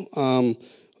culto,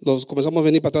 comenzamos a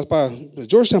venir para atrás para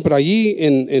Georgetown, pero allí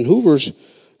en Hoover's,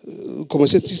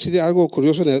 comencé a decir algo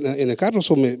curioso en el carro,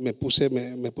 me puse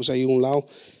ahí a un lado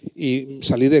y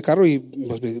salí del carro y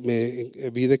me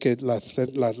vi de que la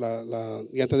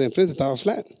llanta de enfrente estaba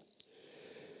flat.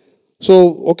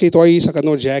 Estoy ahí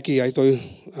sacando el jack y ahí estoy,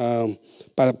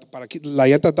 para que la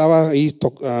llanta estaba ahí,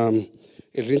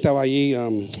 el rin estaba ahí,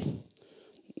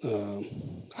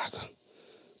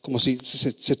 como si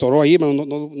se toró ahí, pero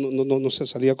no se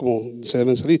salía como se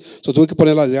deben salir. Tuve que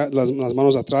poner las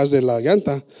manos atrás de la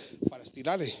llanta para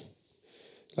estirarle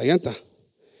la llanta.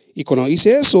 Y cuando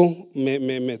hice eso, me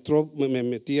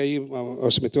metí ahí, o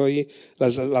se metió ahí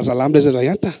las alambres de la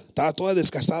llanta. Estaba toda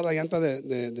desgastada la llanta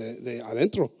de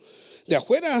adentro. De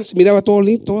afuera se miraba todo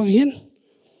bien.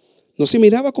 No se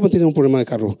miraba como tenía un problema de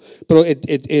carro. Pero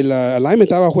el alignment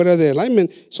estaba afuera del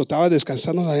alignment, estaba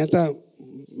descansando la llanta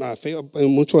feo,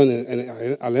 mucho en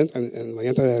la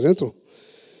llanta de adentro.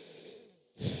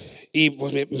 Y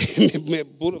pues me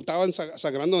estaban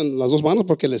sangrando en las dos manos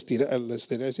porque le estiré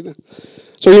así.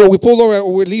 So we pulled over,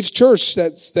 we leave church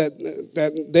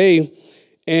that day,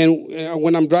 and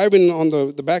when I'm driving on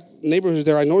the back neighborhood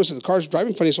there, I noticed that the car's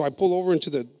driving funny, so I pull over into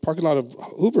the parking lot of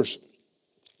Hoover's.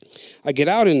 I get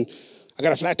out and I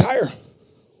got a flat tire.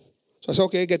 So I said,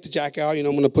 okay, get the jack out, I'm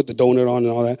going to put the donut on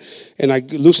and all that. And I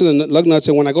loosen the lug nuts,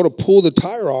 and when I go to pull the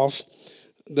tire off,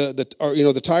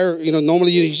 the tire,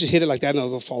 normally you just hit it like that and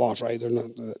it'll fall off, right?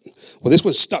 Well, this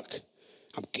one's stuck.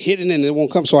 I'm hitting it and it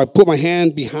won't come. So I put my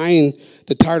hand behind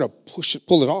the tire to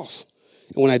pull it off.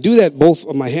 And when I do that, both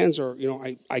of my hands are,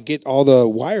 I get all the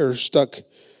wires stuck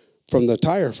from the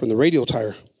tire, from the radial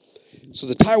tire. So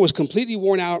the tire was completely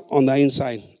worn out on the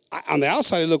inside. On the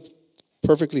outside, it looked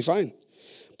perfectly fine.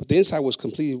 But the inside was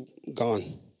completely gone.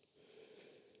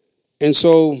 And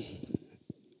so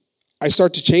I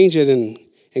start to change it, and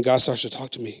God starts to talk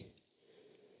to me.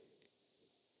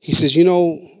 He says,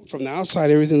 from the outside,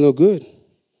 everything looked good.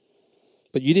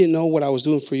 But you didn't know what I was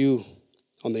doing for you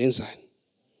on the inside.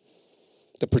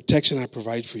 The protection I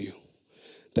provide for you.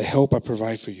 The help I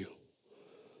provide for you.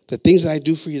 The things that I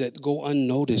do for you that go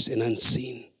unnoticed and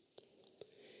unseen.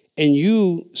 and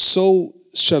you so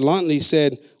chaulantly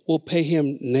said, we'll pay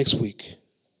him next week.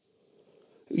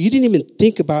 You didn't even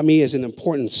think about me as an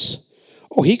importance.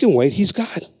 Oh, he can wait. He's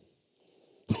God.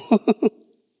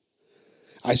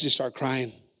 I just start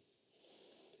crying.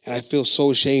 And I feel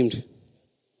so ashamed.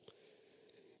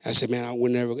 I said, man, we're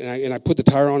never, and I put the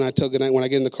tire on. I tell goodnight when I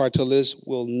get in the car, I tell Liz,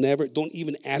 don't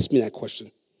even ask me that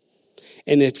question.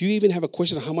 And if you even have a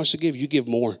question of how much to give, you give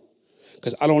more.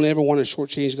 Because I don't ever want to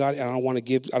shortchange God, and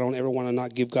I don't ever want to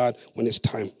not give God when it's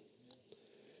time.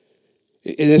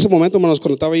 En ese momento, hermanos,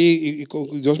 cuando estaba ahí,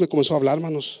 y Dios me comenzó a hablar,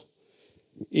 hermanos.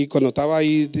 Y cuando estaba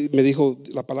ahí, me dijo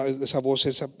la palabra, esa voz,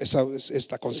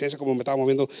 esta conciencia, como me estaba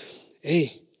moviendo.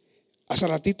 Hey, hace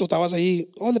ratito estabas ahí.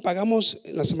 Oh, le pagamos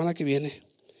la semana que viene.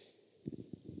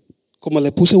 Como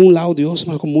le puse a un lado Dios,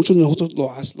 hermano, como muchos de nosotros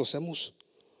lo hacemos.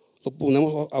 Lo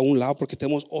ponemos a un lado porque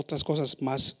tenemos otras cosas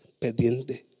más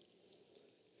pendientes.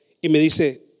 Y me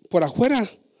dice, por afuera,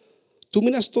 tú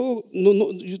miras todo,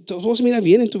 todo se mira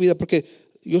bien en tu vida porque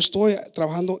yo estoy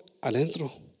trabajando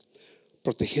adentro,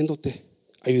 protegiéndote,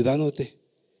 ayudándote.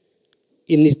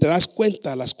 Y ni te das cuenta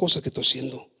de las cosas que estoy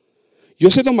haciendo. Yo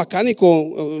siendo mecánico,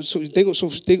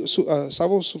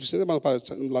 sabo suficiente para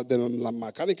la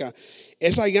mecánica.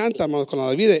 Esa llanta, hermano, con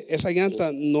la vida, esa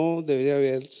llanta no debería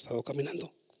haber estado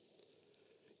caminando.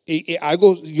 Y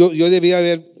algo, yo debía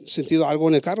haber sentido algo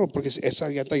en el carro porque esa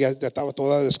llanta ya estaba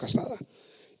toda desgastada.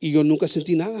 Y yo nunca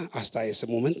sentí nada hasta ese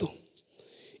momento.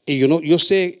 Y yo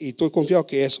sé y estoy confiado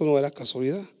que eso no era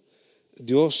casualidad.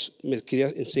 Dios me quería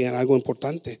enseñar algo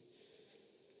importante.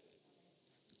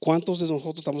 ¿Cuántos de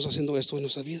nosotros estamos haciendo esto en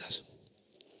nuestras vidas?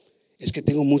 Es que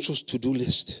tengo muchos to-do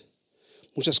list,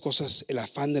 muchas cosas, el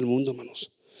afán del mundo,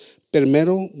 hermanos.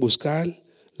 Primero, buscar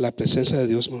la presencia de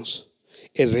Dios, hermanos,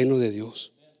 el reino de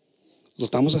Dios. ¿Lo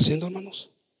estamos haciendo,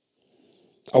 hermanos?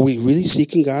 Are we really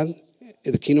seeking God,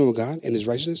 the kingdom of God and His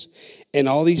righteousness? And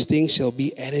all these things shall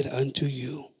be added unto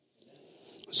you.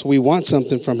 So we want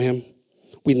something from Him.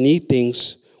 We need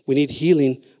things. We need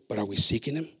healing. But are we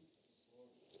seeking Him?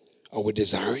 Are we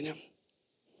desiring Him?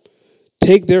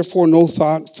 Take therefore no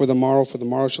thought for the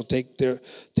morrow shall take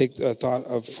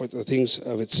thought for the things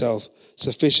of itself.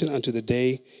 Sufficient unto the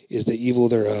day is the evil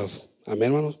thereof.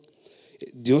 Amén, hermanos.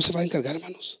 Dios se va a encargar,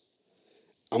 hermanos.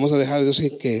 Vamos a dejar a Dios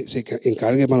que se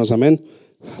encargue, hermanos. Amén.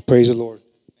 Praise the Lord.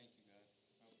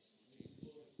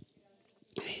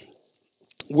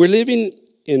 We're living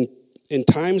in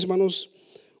times, hermanos,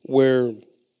 where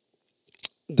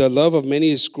the love of many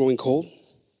is growing cold.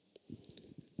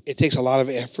 It takes a lot of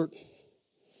effort.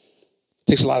 It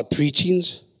takes a lot of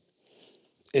preachings.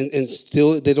 And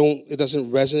still it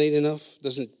doesn't resonate enough.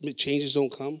 Changes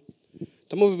don't come.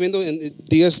 Estamos viviendo en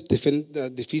días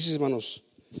difíciles, hermanos.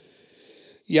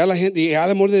 Ya la gente, ya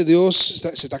el amor de Dios se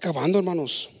está acabando,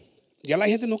 hermanos. Ya la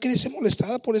gente no quiere ser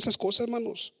molestada por esas cosas,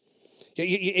 hermanos.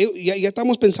 Ya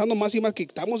estamos pensando más y más que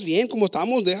estamos bien como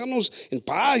estamos, déjanos en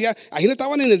paz. Ya, ahí no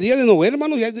estaban en el día de Noel,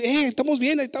 hermanos. Ya, estamos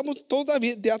bien, estamos todo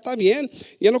ya está bien.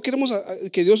 Ya no queremos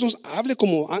que Dios nos hable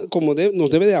como nos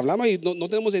debe de hablar, y no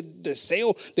tenemos el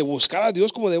deseo de buscar a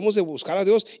Dios como debemos de buscar a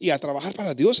Dios y a trabajar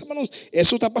para Dios, hermanos.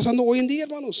 Eso está pasando hoy en día,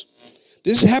 hermanos.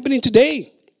 This is happening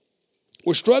today.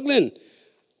 We're struggling.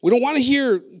 We don't want to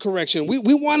hear correction. We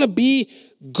want to be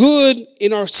good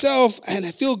in ourselves and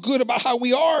feel good about how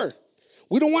we are.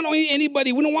 We don't want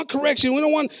anybody. We don't want correction. We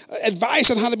don't want advice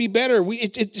on how to be better. We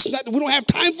don't have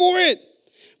time for it.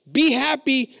 Be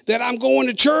happy that I'm going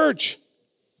to church.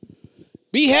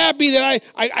 Be happy that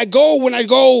I go when I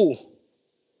go.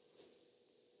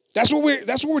 That's what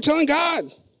we're telling God.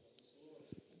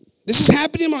 This is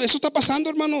happening, hermanos. Eso está pasando,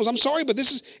 hermanos. I'm sorry, but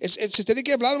se tiene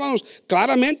que hablar, hermanos.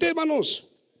 Claramente, hermanos.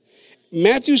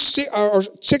 Matthew 6, or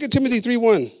 2 Timothy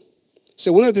 3:1.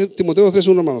 Segunda Timoteo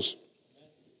 3:1, hermanos.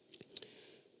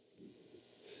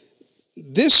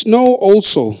 This know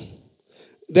also,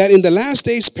 that in the last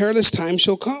days perilous times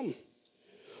shall come.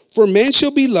 For men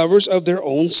shall be lovers of their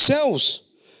own selves,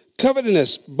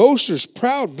 covetous, boasters,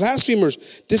 proud,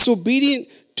 blasphemers, disobedient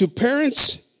to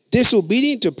parents.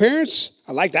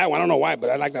 I like that one. I don't know why, but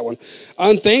I like that one.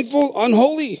 Unthankful,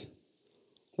 unholy.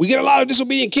 We get a lot of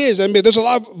disobedient kids. I mean, there's a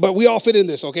lot, but we all fit in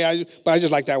this, okay? But I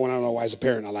just like that one. I don't know why. As a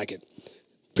parent, I like it.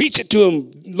 Preach it to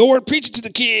them. Lord, preach it to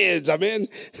the kids. Amen.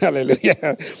 Hallelujah.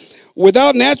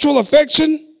 Without natural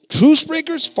affection, truce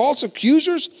breakers, false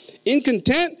accusers,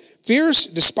 incontent, fierce,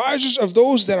 despisers of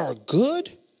those that are good.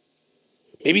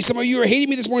 Maybe some of you are hating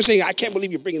me this morning saying, I can't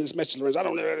believe you're bringing this message, Lorenzo.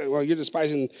 Well, you're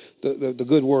despising the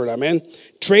good word. Amen.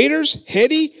 Traitors,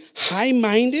 heady,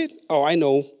 high-minded. Oh, I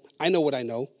know what I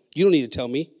know. You don't need to tell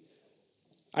me.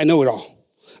 I know it all.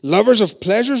 Lovers of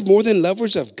pleasures more than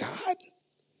lovers of God.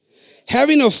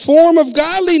 having a form of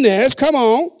godliness. Come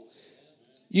on.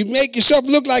 You make yourself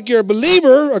look like you're a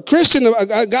believer, a Christian,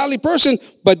 a godly person,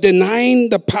 but denying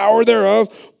the power thereof.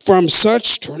 From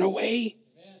such turn away.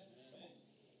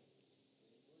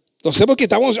 Lo hacemos que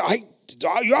estamos, ay,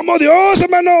 yo amo a Dios,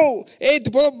 hermano. Hey,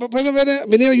 ¿puedes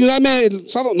venir a ayudarme el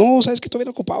sábado? No, sabes que estoy bien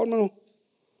ocupado, hermano.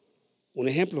 Un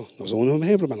ejemplo, no son un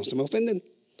ejemplo, hermano, se me ofenden.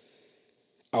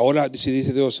 Ahora, si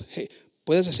dice Dios, hey,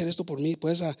 ¿puedes hacer esto por mí?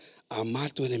 ¿Puedes amar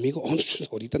a tu enemigo? Oh,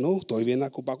 ahorita no, estoy bien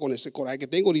ocupado con ese coraje que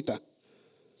tengo ahorita.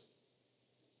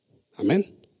 Amén.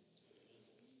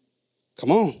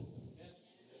 Come on.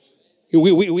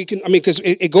 We can, I mean, because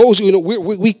it goes, you know,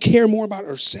 we care more about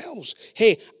ourselves.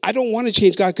 Hey, I don't want to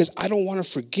change God because I don't want to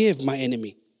forgive my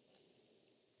enemy.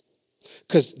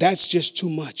 Because that's just too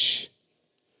much.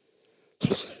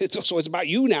 So it's about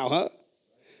you now, huh?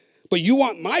 But you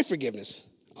want my forgiveness.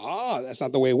 That's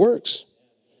not the way it works.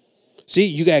 See,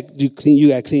 you got to clean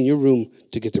your room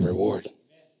to get the reward.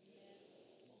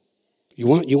 You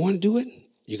want to do it?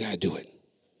 You got to do it.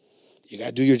 You got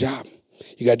to do your job.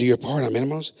 You got to do your part, amen,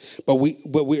 hermanos. But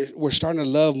we're starting to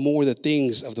love more the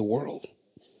things of the world.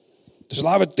 There's a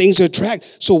lot of things to attract.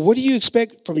 So what do you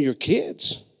expect from your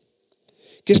kids?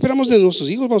 ¿Qué esperamos de nuestros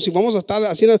hijos? Si vamos a estar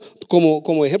haciendo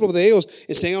como ejemplo de ellos,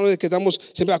 enseñándoles que estamos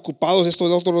siempre ocupados, esto,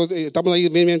 lo otro, estamos ahí,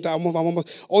 bien, vamos,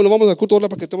 no vamos al culto ahora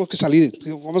porque tenemos que salir,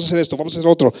 vamos a hacer esto, vamos a hacer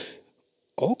otro.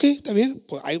 Ok, está bien,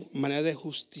 pues hay manera de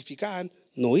justificar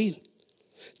no ir.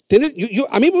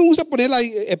 A mí me gusta poner la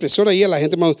expresión ahí a la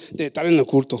gente, hermano, de estar en el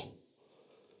culto.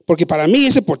 Porque para mí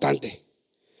es importante.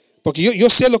 Porque yo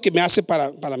sé lo que me hace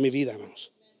para mi vida,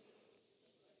 hermanos.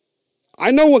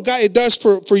 I know what God it does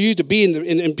for you to be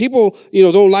and people, you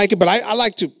know, don't like it, but I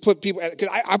like to put people, because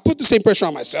I put the same pressure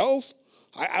on myself.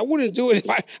 I wouldn't do it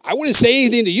I wouldn't say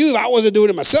anything to you if I wasn't doing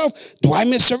it myself. Do I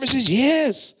miss services?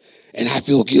 Yes. And I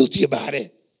feel guilty about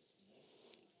it.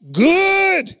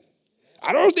 Good.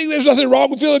 I don't think there's nothing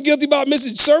wrong with feeling guilty about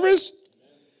missing service.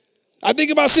 I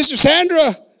think about Sister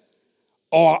Sandra.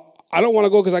 Oh, I don't want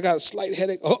to go because I got a slight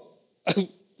headache. Oh,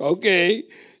 okay.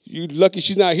 You lucky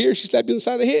she's not here. She slapped you in the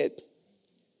side of the head.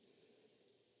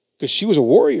 Because she was a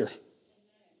warrior,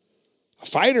 a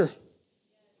fighter.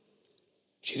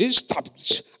 She didn't stop.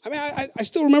 I mean, I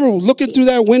still remember looking through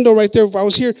that window right there if I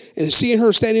was here and seeing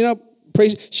her standing up,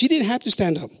 praising. She didn't have to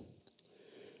stand up.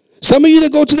 Some of you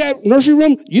that go to that nursery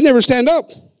room, you never stand up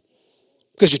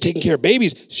because you're taking care of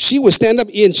babies. She would stand up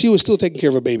and she was still taking care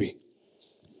of a baby.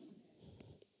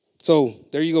 So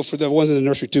there you go for the ones in the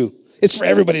nursery too. It's for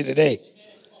everybody today.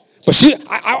 But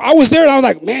I was there and I was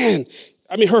like, man,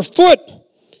 I mean, her foot,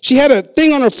 she had a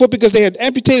thing on her foot because they had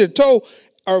amputated a toe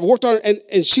or worked on it,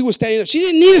 and she was standing up. She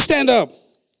didn't need to stand up.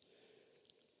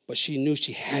 But she knew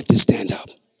she had to stand up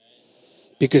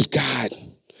because God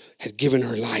had given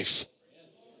her life.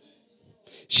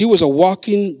 She was a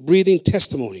walking, breathing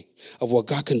testimony of what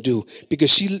God can do because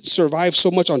she survived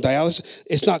so much on dialysis.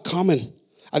 It's not common.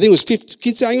 I think it was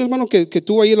 15 años, hermano, que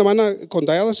tuvo ahí la mano con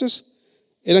dialysis.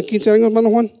 ¿Eran 15 años, hermano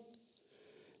Juan?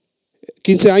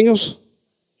 15 años.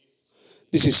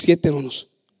 17, hermanos.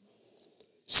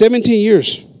 17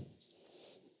 years.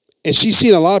 And she's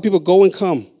seen a lot of people go and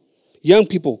come. Young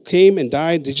people came and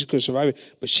died. They just couldn't survive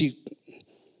it. But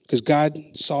because God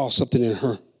saw something in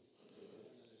her.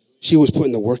 She was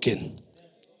putting the work in.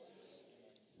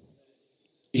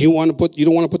 You don't want to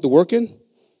put the work in?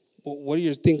 Well, what do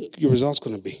you think your result's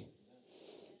going to be?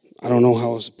 I don't know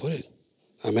how else to put it.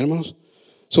 Amen, hermanos.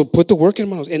 So put the work in,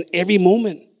 hermanos. In every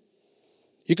moment.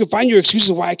 You can find your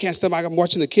excuses why I can't stand up. I'm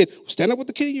watching the kid. Stand up with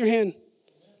the kid in your hand.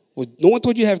 Well, no one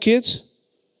told you to have kids.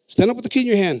 Stand up with the kid in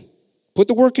your hand. Put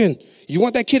the work in. You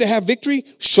want that kid to have victory?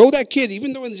 Show that kid,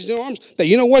 even though in his arms, that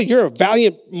you know what? You're a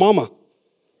valiant mama.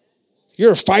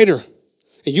 You're a fighter.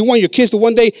 And you want your kids to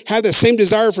one day have that same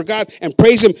desire for God and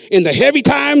praise Him in the heavy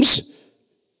times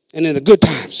and in the good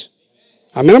times.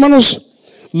 Amén,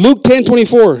 hermanos. Luke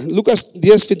 10:24. Lucas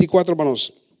 10:24,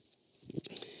 hermanos.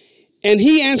 And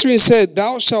he answering said,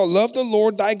 Thou shalt love the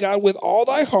Lord thy God with all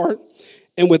thy heart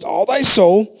and with all thy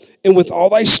soul and with all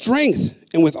thy strength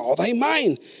and with all thy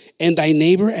mind and thy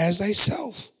neighbor as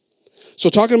thyself. So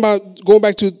talking about, going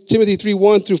back to Timothy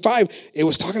 3:1-5, it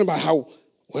was talking about how,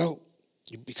 well,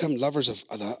 you become lovers of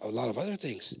a lot of other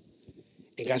things.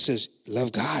 And God says,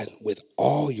 love God with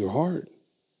all your heart.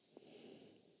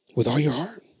 With all your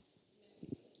heart.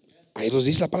 Ahí nos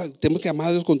dice la palabra, tenemos que amar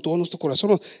a Dios con todo nuestro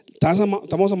corazón.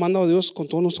 ¿Estamos amando a Dios con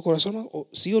todo nuestro corazón?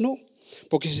 ¿Sí o no?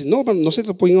 Porque si no, no sé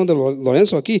la opinión de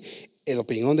Lorenzo aquí, la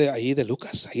opinión de ahí de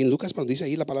Lucas. Ahí en Lucas dice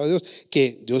ahí la palabra de Dios,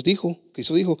 que Dios dijo,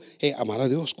 Cristo dijo, amar a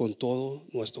Dios con todo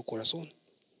nuestro corazón.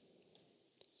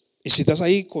 Y si estás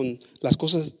ahí con las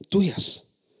cosas tuyas,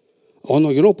 Oh,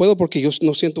 no, yo no puedo porque yo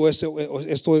no siento esto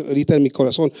ahorita en mi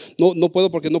corazón. No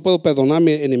puedo porque no puedo perdonar a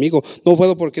mi enemigo. No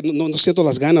puedo porque no siento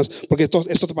las ganas. Porque esto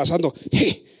está pasando.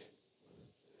 Hey,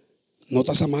 no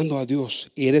estás amando a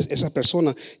Dios. Y eres esa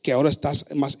persona que ahora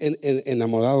estás más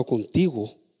enamorado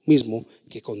contigo mismo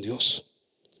que con Dios.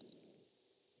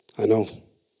 I know,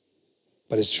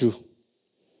 but it's true.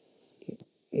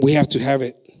 We have to have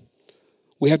it.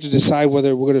 We have to decide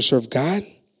whether we're going to serve God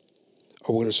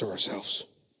or we're going to serve ourselves.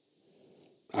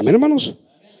 Amen, hermanos.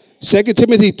 2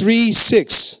 Timothy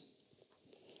 3:6.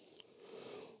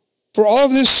 For all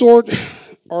of this sort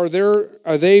are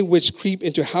they which creep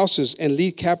into houses and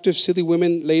lead captive silly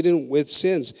women laden with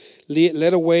sins,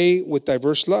 led away with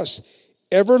diverse lusts,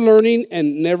 ever learning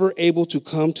and never able to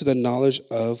come to the knowledge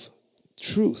of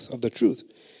the truth.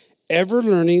 Ever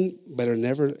learning, but are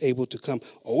never able to come.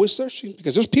 Always searching,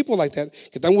 because there's people like that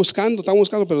que están buscando,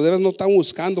 pero de verdad no están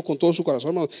buscando con todo su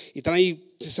corazón, hermano. Y están ahí,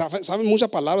 saben muchas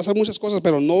palabras, saben muchas cosas,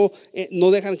 pero no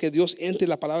dejan que Dios entre,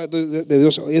 la palabra de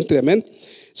Dios entre. Amen.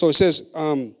 So it says,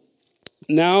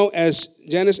 now as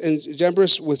Jannes and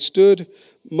Jambres withstood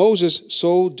Moses,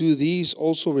 so do these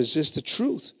also resist the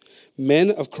truth.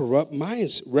 Men of corrupt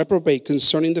minds reprobate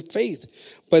concerning the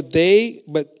faith, but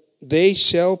they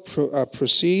shall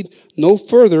proceed no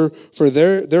further, for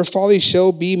their folly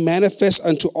shall be manifest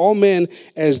unto all men,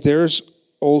 as theirs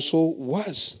also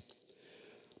was.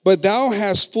 But thou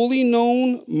hast fully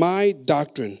known my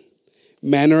doctrine,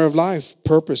 manner of life,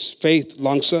 purpose, faith,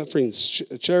 long-suffering,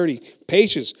 charity,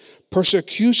 patience,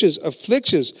 persecutions,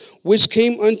 afflictions, which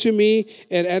came unto me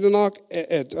at Antioch,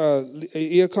 at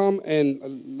Iconium, and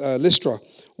Lystra.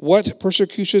 What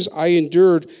persecutions I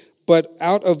endured, but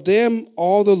out of them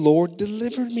all the Lord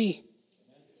delivered me.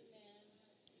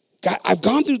 God, I've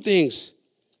gone through things,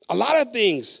 a lot of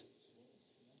things,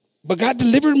 but God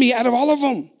delivered me out of all of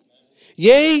them.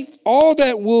 Yea, all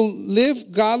that will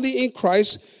live godly in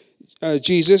Christ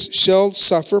Jesus shall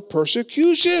suffer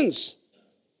persecutions.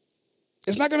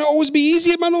 It's not going to always be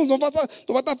easy, hermanos. No va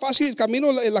a estar fácil el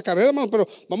camino, la carrera, hermanos, pero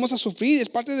vamos a sufrir. Es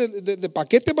parte del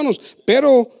paquete, hermanos.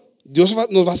 Pero Dios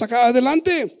nos va a sacar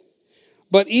adelante.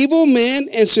 But evil men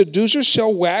and seducers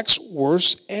shall wax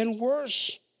worse and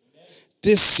worse,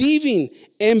 deceiving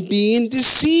and being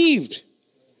deceived.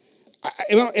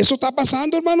 Eso está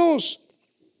pasando, hermanos.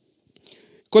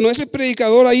 Cuando ese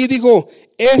predicador ahí dijo,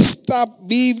 esta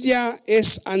Biblia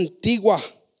es antigua,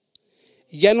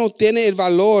 ya no tiene el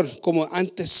valor como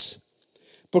antes,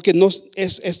 porque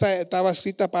esta estaba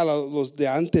escrita para los de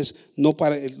antes, no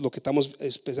para lo que estamos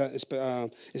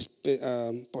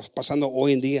pasando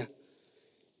hoy en día.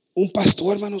 Un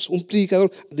pastor, hermanos, un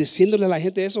predicador, diciéndole a la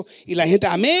gente eso, y la gente,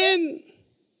 amén,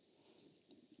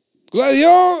 gloria a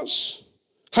Dios,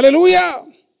 aleluya.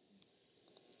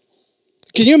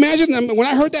 Can you imagine when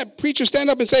I heard that preacher stand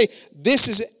up and say, this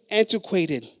is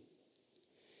antiquated?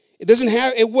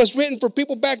 It was written for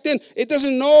people back then. It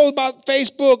doesn't know about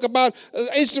Facebook, about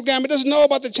Instagram. It doesn't know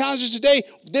about the challenges today.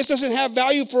 This doesn't have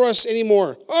value for us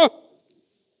anymore.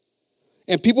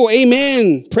 And people,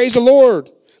 amen, praise the Lord,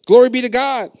 glory be to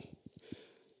God.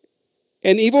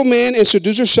 And evil men and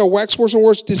seducers shall wax worse and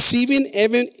worse, deceiving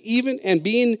even and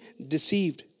being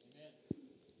deceived.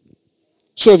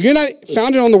 So if you're not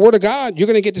founded on the Word of God, you're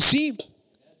going to get deceived.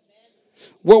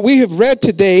 What we have read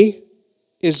today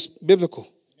is biblical.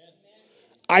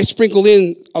 I sprinkle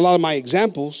in a lot of my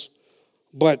examples,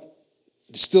 but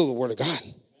it's still the Word of God.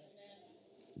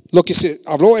 Lo que se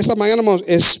habló esta mañana, hermanos,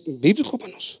 es bíblico,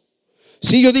 hermanos.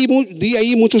 Sí, yo di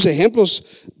ahí muchos ejemplos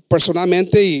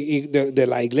personalmente y de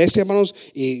la iglesia, hermanos,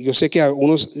 y yo sé que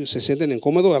algunos se sienten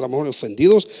incómodos, a lo mejor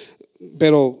ofendidos,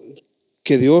 pero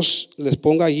que Dios les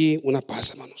ponga allí una paz,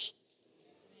 hermanos.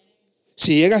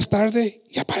 Si llegas tarde,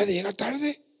 ya pare de llegar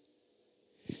tarde.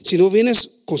 Si no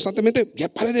vienes constantemente, ya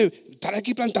pare de estar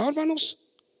aquí plantado, hermanos.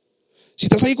 Si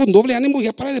estás ahí con doble ánimo,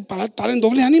 ya pare de estar en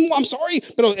doble ánimo. I'm sorry,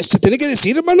 pero se tiene que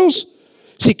decir, hermanos.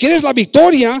 Si quieres la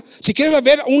victoria, si quieres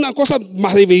ver una cosa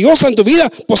maravillosa en tu vida,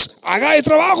 pues haga el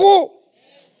trabajo.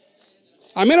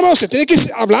 Amén, hermanos. Se tiene que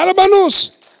hablar,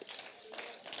 hermanos.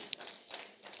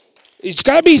 It's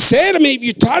got to be said. I mean, if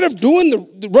you're tired of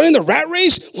running the rat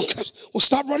race, well,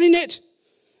 stop running it.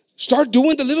 Start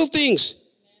doing the little things.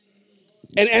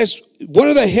 And as one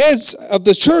of the heads of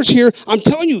the church here, I'm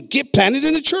telling you, get planted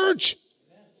in the church.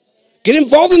 Get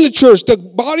involved in the church. The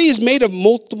body is made of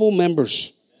multiple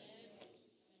members.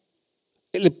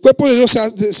 El cuerpo de Dios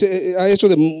se ha hecho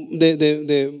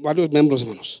de varios miembros,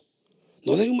 hermanos.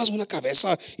 No de más una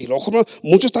cabeza y el ojo, hermano.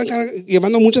 Muchos están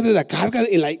llevando muchas de la carga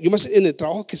en el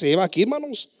trabajo que se lleva aquí,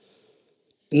 hermanos.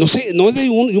 No sé, no es de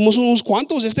unos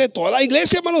cuantos, es de toda la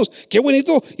iglesia, hermanos. Qué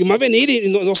bonito. Y más venir y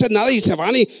no hacer nada y se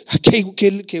van y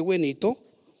qué bonito.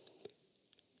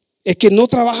 El que no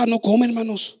trabaja no come,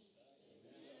 hermanos.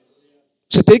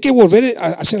 Se tiene que volver a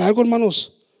hacer algo,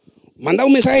 hermanos. Manda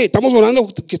un mensaje. Estamos orando,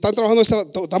 que están trabajando,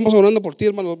 estamos orando por ti,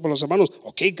 hermanos, por los hermanos.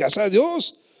 Ok, gracias a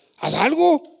Dios. Haz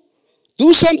algo.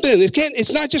 Do something.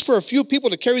 It's not just for a few people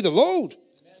to carry the load.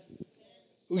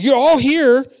 You're all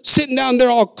here, sitting down there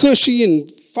all cushy and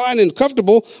fine and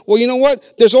comfortable. Well, you know what?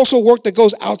 There's also work that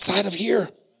goes outside of here.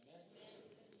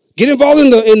 Get involved in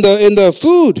the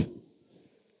food.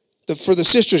 For the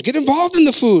sisters, get involved in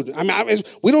the food. I mean,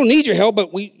 we don't need your help, but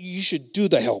you should do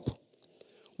the help.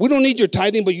 We don't need your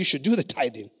tithing, but you should do the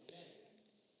tithing.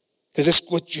 Because that's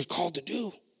what you're called to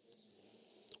do.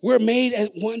 We're made as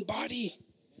one body.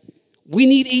 We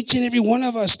need each and every one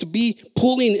of us to be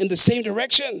pulling in the same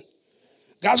direction.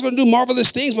 God's going to do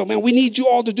marvelous things, but man, we need you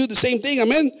all to do the same thing.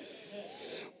 Amen?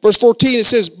 Verse 14, it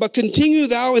says, but continue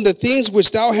thou in the things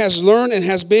which thou hast learned and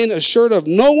hast been assured of,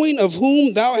 knowing of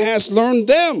whom thou hast learned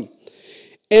them,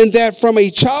 and that from a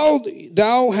child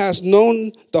thou hast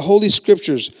known the holy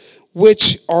scriptures,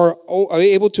 which are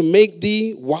able to make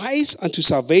thee wise unto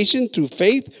salvation through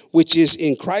faith, which is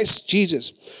in Christ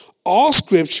Jesus. All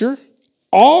scripture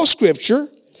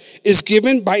is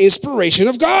given by inspiration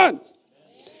of God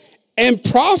and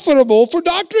profitable for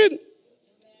doctrine,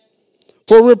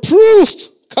 for reproof.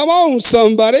 Come on,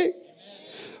 somebody.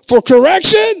 For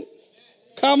correction.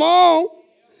 Come on.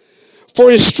 For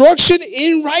instruction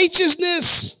in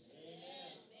righteousness.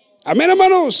 Amén,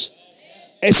 hermanos.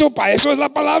 Para eso es la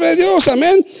palabra de Dios.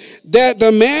 Amén. That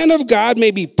the man of God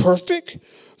may be perfect,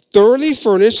 thoroughly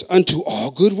furnished unto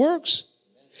all good works.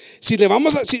 Si le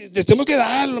tenemos que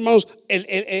dar, hermanos,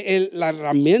 la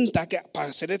herramienta para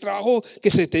hacer el trabajo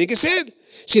que se tiene que hacer.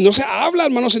 Si no se habla,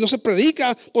 hermano, si no se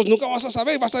predica, pues nunca vas a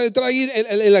saber. Vas a entrar ahí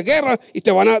en la guerra y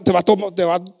te va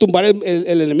a tumbar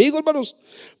el enemigo, hermanos.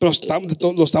 Pero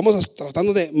lo estamos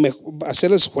tratando de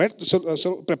hacerles fuertes,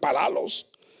 prepararlos.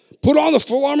 Put on the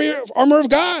full armor of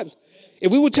God.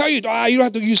 If we would tell you, you don't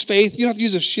have to use faith, you don't have to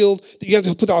use a shield, you have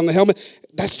to put on the helmet,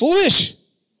 that's foolish.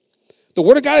 The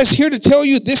Word of God is here to tell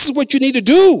you this is what you need to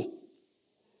do.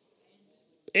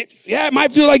 It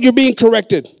might feel like you're being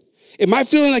corrected. It might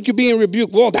feel like you're being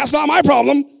rebuked. Well, that's not my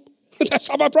problem. That's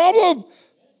not my problem.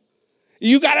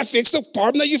 You got to fix the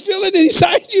problem that you're feeling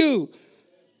inside you.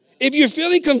 If you're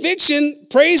feeling conviction,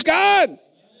 praise God.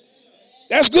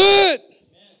 That's good.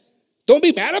 Don't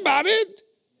be mad about it.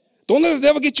 Don't let the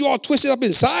devil get you all twisted up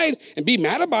inside and be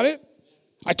mad about it.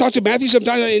 I talk to Matthew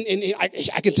sometimes, and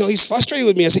I can tell he's frustrated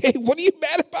with me. I say, hey, what are you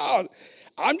mad about?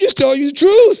 I'm just telling you the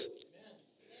truth.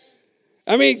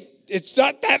 I mean, it's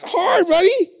not that hard,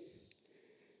 buddy.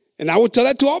 And I would tell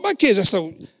that to all my kids. I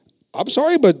said, I'm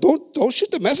sorry, but don't shoot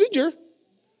the messenger.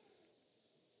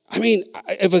 I mean,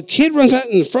 if a kid runs out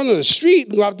in front of the street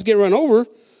and go out to get run over,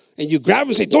 and you grab him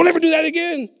and say, don't ever do that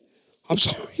again. I'm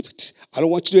sorry, but I don't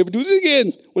want you to ever do it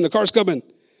again when the car's coming.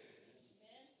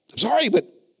 I'm sorry, but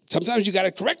sometimes you got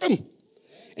to correct them.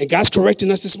 And God's correcting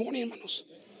us this morning, hermanos.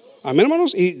 Amén,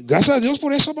 hermanos. Y gracias a Dios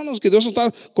por eso, hermanos, que Dios nos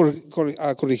está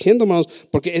corrigiendo, hermanos,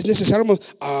 porque es necesario,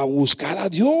 hermanos, a buscar a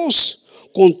Dios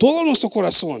con todo nuestro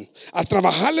corazón, a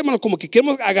trabajarle, hermanos, como que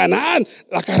queremos a ganar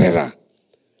la carrera.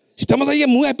 Si estamos ahí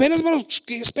muy apenas, hermanos,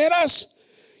 ¿qué esperas?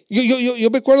 Yo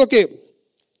me acuerdo que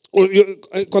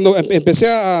cuando empecé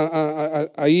a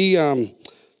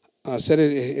hacer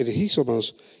el ejercicio,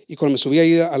 hermanos, y cuando me subí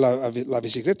ahí a la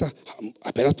bicicleta,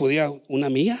 apenas podía una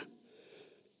milla.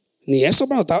 Ni eso,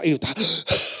 hermano, estaba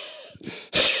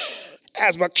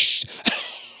asma.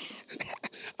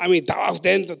 I mean,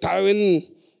 estaba bien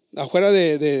afuera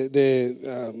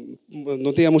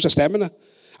no tenía mucha stamina.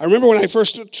 I remember when I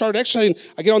first started exercising,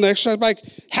 I get on the exercise bike,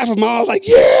 half a mile, like,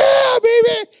 yeah,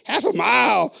 baby, half a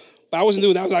mile. But I wasn't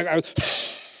doing that. I was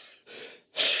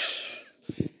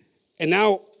and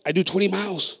now I do 20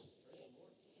 miles.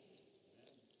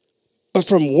 But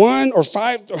from 1 or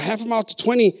 5 or half a mile to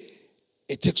 20,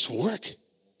 it took some work.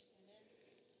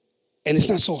 And it's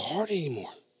not so hard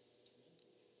anymore.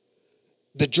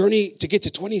 The journey to get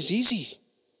to 20 is easy.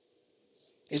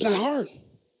 It's not hard.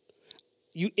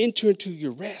 You enter into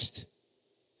your rest.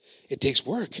 It takes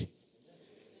work.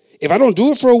 If I don't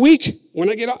do it for a week, when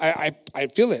I get out, I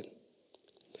feel it.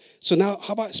 So now,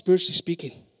 how about spiritually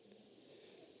speaking?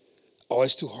 Oh,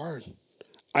 it's too hard.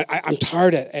 I'm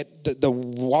tired at the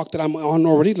walk that I'm on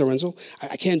already, Lorenzo.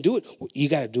 I can't do it. Well, you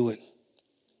got to do it.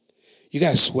 You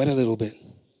got to sweat a little bit.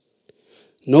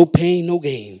 No pain, no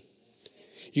gain.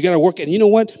 You got to work. And you know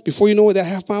what? Before you know it, that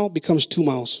half mile becomes 2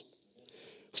 miles,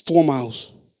 4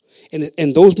 miles.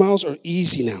 And those miles are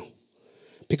easy now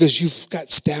Because you've got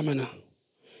stamina.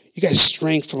 You got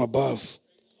strength from above.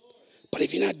 But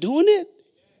if you're not doing it,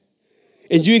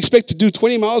 and you expect to do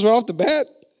 20 miles right off the bat,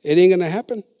 it ain't going to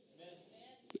happen.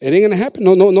 It ain't going to happen.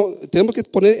 No. Tenemos que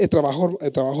poner el trabajo,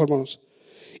 hermanos.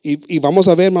 Y vamos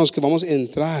a ver, hermanos, que vamos a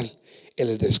entrar en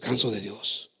el descanso de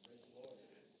Dios.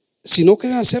 Si no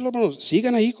quieren hacerlo, hermanos,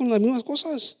 sigan ahí con las mismas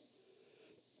cosas.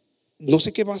 No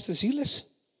sé qué más decirles.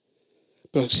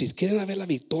 Pero si quieren ver la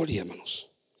victoria, hermanos,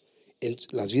 en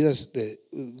las vidas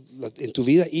en tu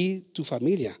vida y tu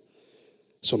familia,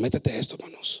 sométete a esto,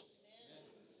 hermanos.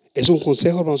 Es un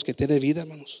consejo, hermanos, que tiene vida,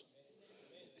 hermanos.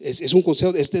 Es un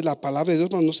consejo, esta es la palabra de Dios,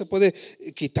 hermanos. No se puede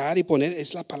quitar y poner,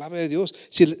 es la palabra de Dios.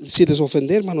 Si les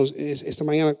ofender, hermanos, esta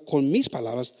mañana con mis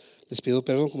palabras les pido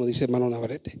perdón, como dice hermano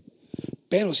Navarrete.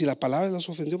 Pero si la palabra les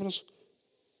ofendió, hermanos,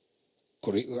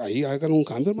 ahí hagan un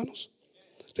cambio, hermanos.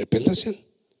 Repéntanse.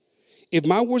 If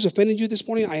my words offended you this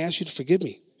morning, I ask you to forgive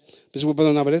me. This is what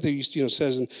Brother Navarrete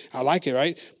says, and I like it,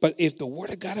 right? But if the word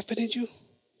of God offended you,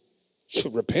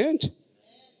 should repent.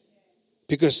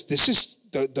 Because this is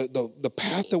the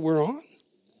path that we're on.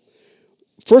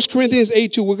 1 Corinthians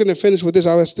 8:2, we're going to finish with this.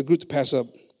 I'll ask the group to pass up.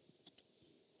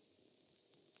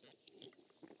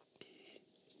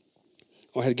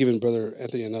 I had given Brother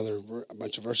Anthony a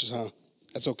bunch of verses, huh?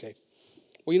 That's okay.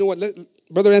 Well, you know what?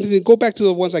 Brother Anthony, go back to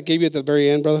the ones I gave you at the very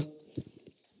end, brother.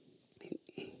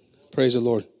 Praise the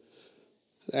Lord.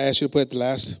 I asked you to put it at the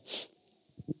last.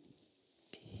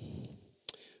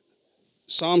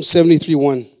 Psalm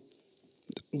 73:1.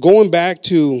 Going back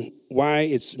to why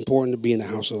it's important to be in the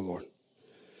house of the Lord.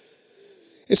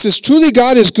 It says, truly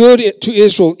God is good to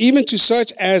Israel, even to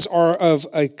such as are of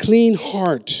a clean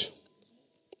heart.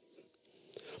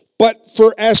 But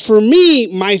as for me,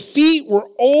 my feet were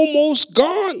almost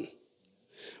gone.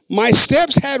 My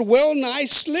steps had well nigh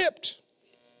slipped.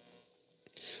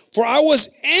 For I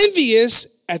was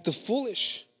envious at the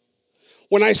foolish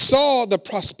when I saw the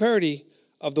prosperity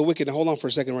of the wicked. Now hold on for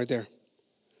a second right there.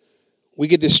 We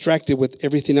get distracted with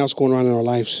everything else going on in our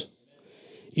lives.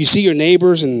 You see your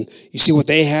neighbors and you see what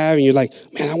they have and you're like,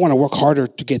 man, I want to work harder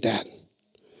to get that.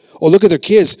 Or look at their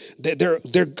kids.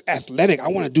 They're athletic. I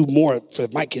want to do more for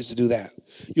my kids to do that.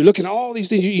 You're looking at all these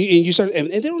things and you start, and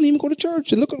they don't even go to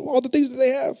church. And look at all the things that they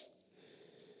have.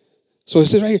 So it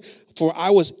says right here, for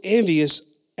I was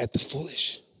envious at the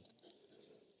foolish.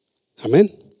 Amen.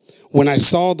 When I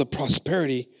saw the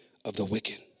prosperity of the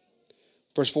wicked.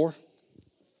 Verse 4.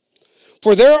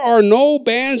 For there are no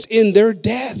bands in their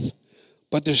death,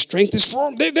 but their strength is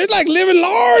firm. They're like living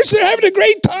large. They're having a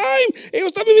great time.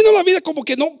 Ellos están viviendo la vida como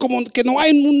que no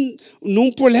hay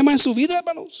un problema en su vida,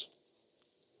 hermanos.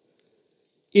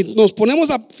 Y nos ponemos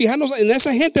a fijarnos en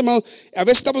esa gente, hermanos. A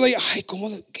veces estamos ahí, ay,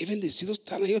 qué bendecidos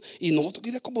están ellos. Y nosotros,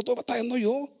 mira cómo estoy batallando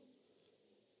yo.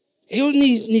 Ellos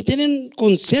ni tienen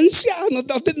conciencia, no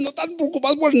están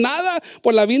preocupados por nada,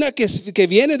 por la vida que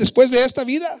viene después de esta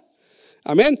vida.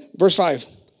 Amen. Verse 5.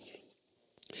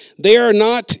 They are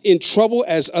not in trouble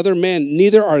as other men,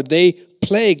 neither are they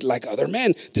plagued like other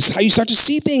men. This is how you start to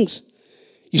see things.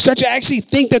 You start to actually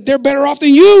think that they're better off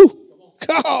than you.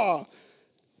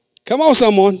 Come on,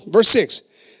 someone. Verse 6.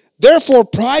 Therefore,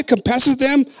 pride compasses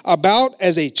them about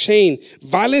as a chain.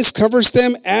 Violence covers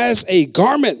them as a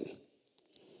garment.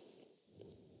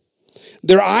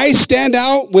 Their eyes stand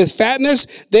out with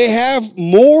fatness. They have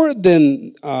more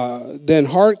than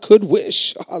heart could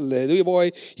wish. Hallelujah,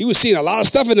 boy. He was seeing a lot of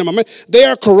stuff in them. Amen. They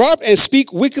are corrupt and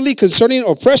speak wickedly concerning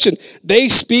oppression. They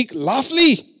speak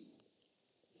loftily.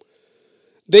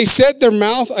 They set their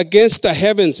mouth against the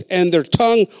heavens, and their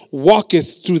tongue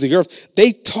walketh through the earth.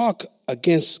 They talk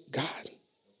against God.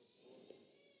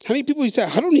 How many people you say,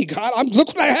 I don't need God. Look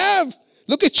what I have.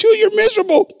 Look at you. You're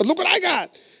miserable. But look what I got.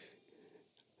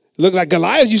 Look like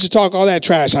Goliath used to talk all that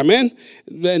trash. Amen.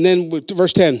 And then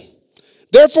verse 10.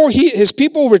 Therefore his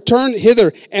people return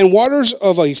hither, and waters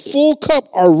of a full cup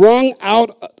are wrung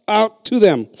out to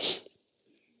them.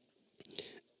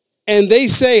 And they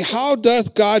say, how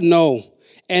doth God know?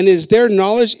 And is there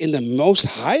knowledge in the Most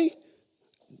High?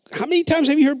 How many times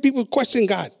have you heard people question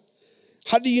God?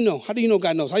 How do you know? How do you know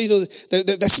God knows? How do you know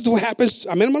that's what happens?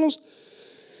 Amen, hermanos?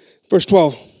 Verse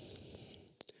 12.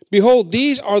 Behold,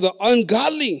 these are the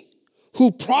ungodly who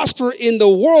prosper in the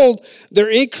world.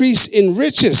 They increase in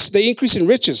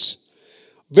riches.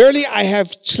 Verily, I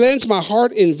have cleansed my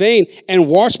heart in vain and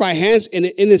washed my hands in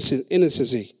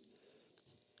innocency.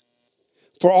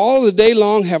 For all the day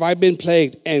long have I been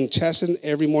plagued and chastened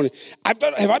every morning. Have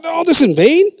I done all this in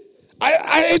vain?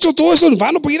 ¿He hecho todo eso en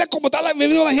vano? Porque mira cómo está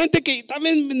viviendo la gente que está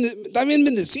bien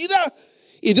bendecida.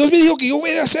 Y Dios me dijo que yo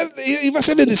iba a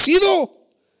ser bendecido.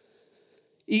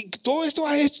 Y todo esto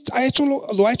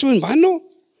lo ha hecho en vano.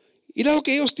 Mira lo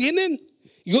que ellos tienen.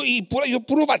 Yo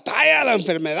puro batalla, la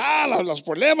enfermedad, los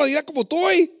problemas. Mira como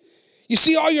estoy. You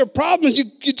see all your problems.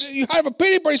 You have a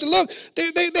pity party. You say, look,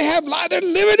 they have life. They're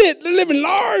living it. They're living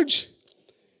large.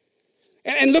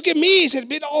 And look at me. He said,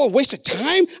 been all a waste of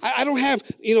time. I don't have,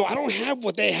 I don't have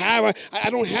what they have. I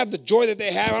don't have the joy that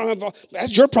they have. I don't have.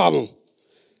 That's your problem.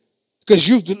 Because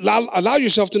you've allowed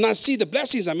yourself to not see the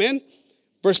blessings. Amen.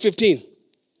 Verse 15.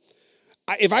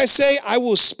 If I say I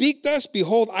will speak thus,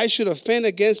 behold, I should offend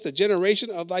against the generation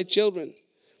of thy children.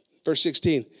 Verse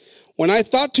 16. When I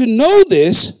thought to know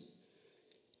this,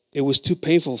 it was too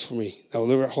painful for me. Now,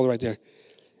 hold it right there.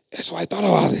 That's why I thought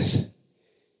about this.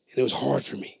 And it was hard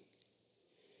for me.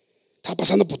 Estaba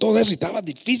pasando por todo eso y estaba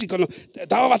difícil.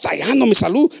 Estaba batallando mi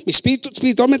salud. Mi espíritu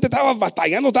espiritualmente estaba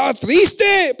batallando. Estaba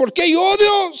triste. ¿Por qué yo,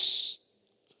 Dios?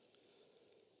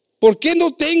 ¿Por qué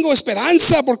no tengo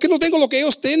esperanza? ¿Por qué no tengo lo que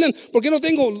ellos tienen? ¿Por qué no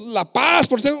tengo la paz?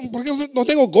 ¿Por qué no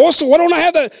tengo gozo? Why don't I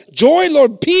have the joy,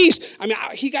 Lord, peace? I mean,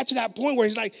 he got to that point where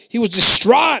he's like, he was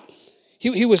distraught.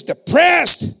 He was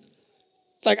depressed.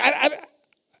 Like,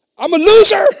 I'm a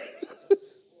loser.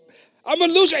 I'm a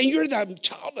loser. And you're the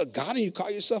child of God and you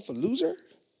call yourself a loser?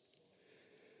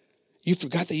 You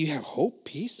forgot that you have hope,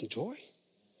 peace, and joy?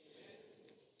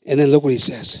 And then look what he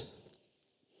says.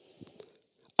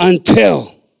 Until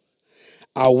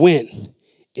I went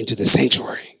into the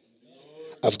sanctuary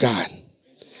of God.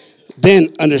 Then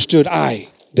understood I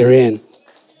therein.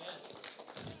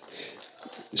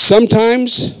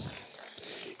 Sometimes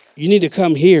you need to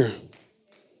come here.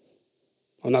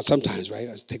 Well, not sometimes, right?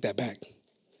 I take that back.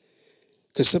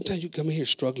 Because sometimes you come in here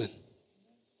struggling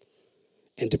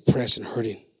and depressed and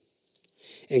hurting.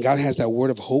 And God has that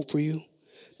word of hope for you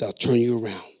that'll turn you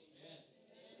around.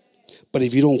 But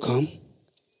if you don't come,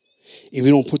 if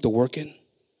you don't put the work in,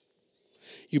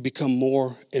 you become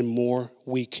more and more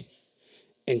weak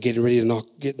and getting ready to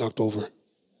get knocked over.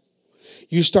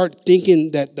 You start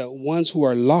thinking that the ones who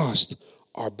are lost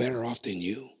are better off than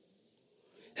you.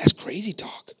 That's crazy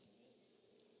talk.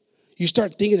 You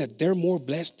start thinking that they're more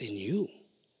blessed than you.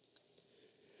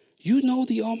 You know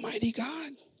the Almighty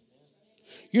God.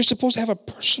 You're supposed to have a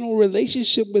personal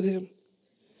relationship with Him.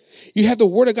 You have the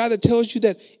Word of God that tells you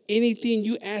that anything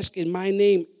you ask in my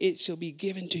name, it shall be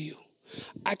given to you.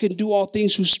 I can do all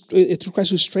things through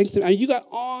Christ who strengthens. I mean, you got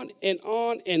on and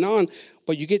on and on,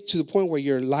 but you get to the point where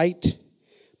your light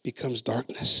becomes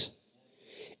darkness,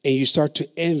 and you start to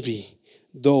envy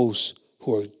those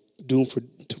who are doomed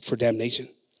for damnation.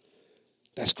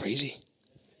 That's crazy.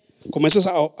 Comienzas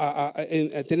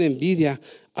a tener envidia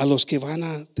a los que van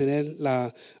a tener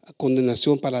la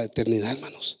condenación para la eternidad,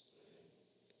 hermanos.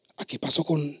 Aquí pasó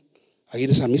con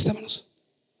Aguirre Samista, hermanos.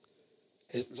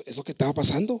 Es lo que estaba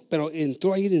pasando, pero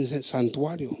entró ahí en el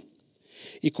santuario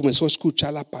y comenzó a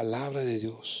escuchar la palabra de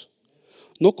Dios.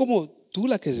 No como tú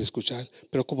la quieres escuchar,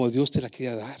 pero como Dios te la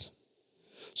quería dar.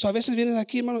 So, a veces vienes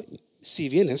aquí, hermano, si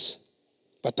vienes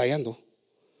batallando,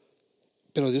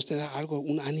 pero Dios te da algo,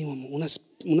 un ánimo,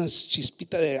 una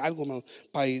chispita de algo, hermano,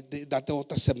 para darte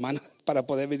otra semana para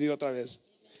poder venir otra vez.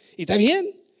 Y está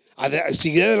bien.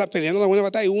 Sigue peleando la buena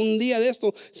batalla y un día de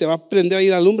esto se va a prender ahí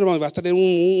la lumbre, hermano, y vas a tener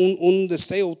un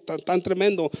deseo tan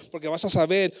tremendo, porque vas a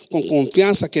saber con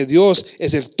confianza que Dios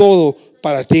es el todo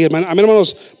para ti, hermano. Amén,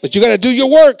 hermanos. But you got to do your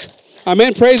work.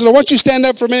 Amen. Praise the Lord. Why don't you stand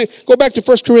up for a minute? Go back to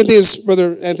 1 Corinthians,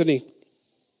 Brother Anthony.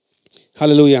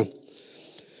 Hallelujah.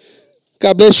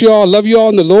 God bless you all. Love you all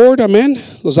in the Lord. Amen.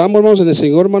 Los amo, hermanos, en el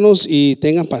Señor, hermanos, y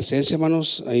tengan paciencia,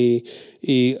 hermanos.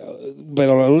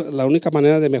 Pero la única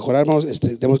manera de mejorar, hermanos,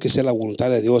 tenemos que ser la voluntad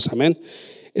de Dios. Amén.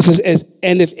 It says,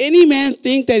 and if any man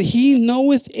think that he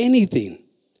knoweth anything,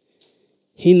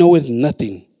 he knoweth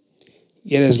nothing,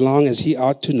 yet as long as he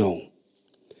ought to know.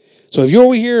 So if you're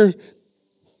over here,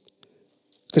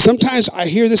 because sometimes I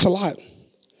hear this a lot.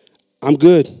 I'm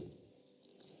good.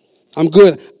 I'm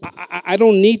good. I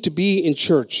don't need to be in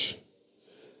church.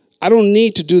 I don't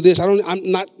need to do this. I'm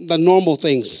not the normal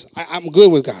things. I'm good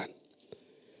with God.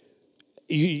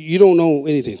 You don't know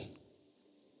anything.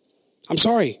 I'm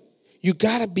sorry. You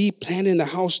got to be planted in the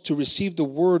house to receive the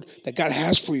word that God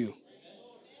has for you.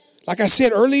 Like I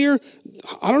said earlier,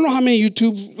 I don't know how many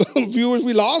YouTube viewers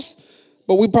we lost,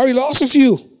 but we probably lost a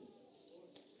few.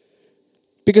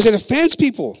 Because it offends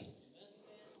people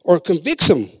or convicts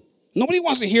them. Nobody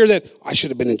wants to hear that I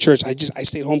should have been in church. I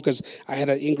stayed home because I had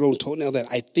an ingrown toenail that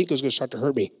I think it was going to start to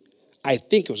hurt me.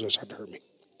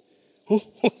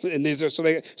 And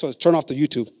so turn off the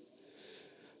YouTube.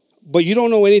 But you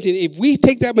don't know anything. If we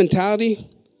take that mentality,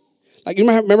 like you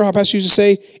remember how Pastor used to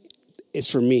say, it's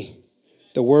for me.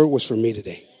 The word was for me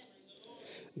today.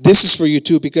 This is for you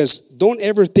too, because don't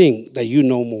ever think that you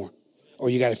know more or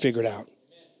you got to figure it out.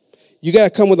 You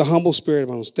got to come with a humble spirit,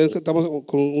 hermanos. Estamos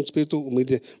con un espíritu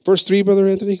humilde. Verse 3, Brother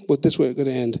Anthony, with this way we're going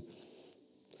to end.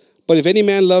 But if any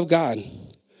man love God,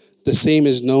 the same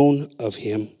is known of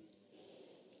him.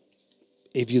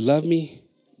 If you love me,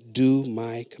 do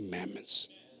my commandments.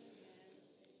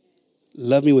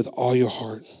 Love me with all your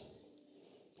heart,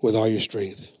 with all your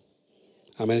strength.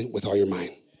 Amen. With all your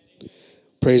mind.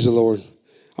 Praise the Lord.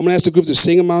 I'm going to ask the group to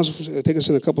sing them out. Take us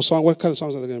in a couple songs. What kind of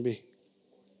songs are they going to be?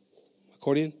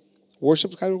 Accordion?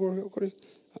 Worship kind of accordion?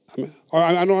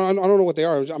 I don't know what they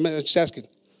are. I'm just asking.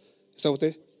 Is that what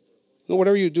they? No,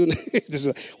 whatever you're doing.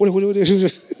 What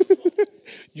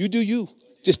you do you.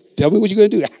 Just tell me what you're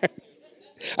going to do.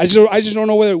 I just don't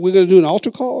know whether we're going to do an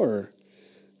altar call or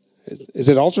is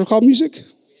it altar call music?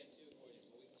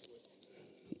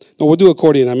 No, we'll do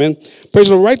accordion. Amen. Praise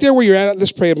the Lord. Right there where you're at,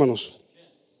 let's pray, hermanos.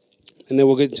 And then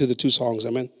we'll get into the two songs.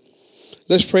 Amen.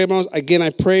 Let's pray, hermanos. Again, I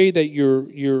pray that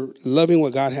you're loving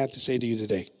what God had to say to you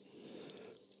today.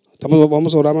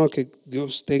 Vamos a orar, hermanos, que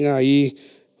Dios tenga ahí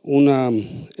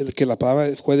que la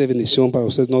palabra fue de bendición para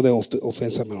ustedes, no de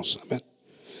ofensa, hermanos. Amen.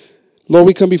 Lord,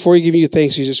 we come before you giving you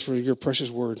thanks, Jesus, for your precious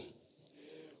word.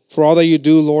 For all that you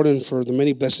do, Lord, and for the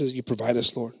many blessings you provide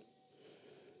us, Lord.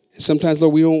 And sometimes,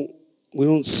 Lord, we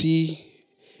don't see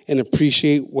and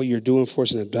appreciate what you're doing for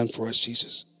us and have done for us,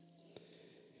 Jesus.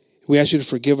 We ask you to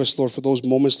forgive us, Lord, for those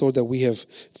moments, Lord, that we have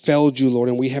failed you, Lord,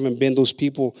 and we haven't been those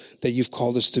people that you've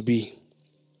called us to be.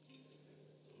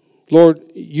 Lord,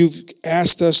 you've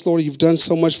asked us, Lord, you've done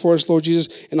so much for us, Lord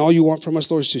Jesus, and all you want from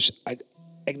us, Lord, is to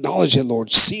acknowledge it, Lord,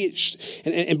 see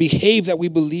it, and behave that we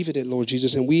believe in it, Lord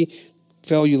Jesus, and we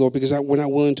fail you, Lord, because we're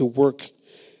not willing to work,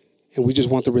 and we just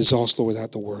want the results, Lord,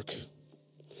 without the work.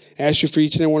 I ask you for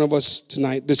each and every one of us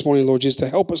tonight, this morning, Lord, just to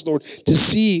help us, Lord, to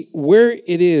see where it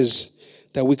is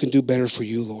that we can do better for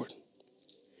you, Lord.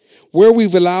 Where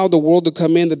we've allowed the world to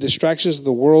come in, the distractions of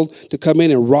the world to come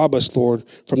in and rob us, Lord,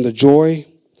 from the joy,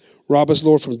 rob us,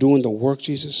 Lord, from doing the work,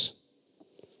 Jesus.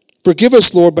 Forgive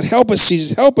us, Lord, but help us,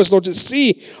 Jesus. Help us, Lord, to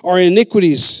see our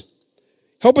iniquities.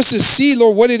 Help us to see,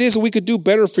 Lord, what it is that we could do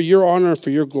better for your honor and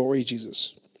for your glory,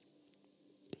 Jesus.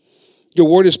 Your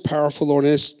word is powerful, Lord,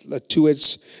 and it's a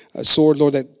two-edged sword,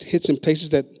 Lord, that hits in places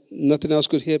that nothing else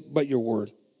could hit but your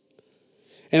word.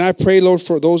 And I pray, Lord,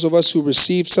 for those of us who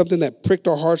received something that pricked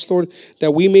our hearts, Lord,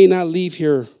 that we may not leave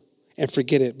here and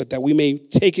forget it, but that we may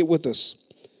take it with us.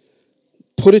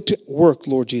 Put it to work,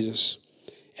 Lord Jesus,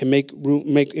 and make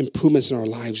improvements in our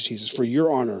lives, Jesus, for your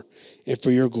honor and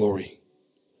for your glory.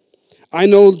 I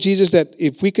know, Jesus, that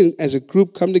if we can, as a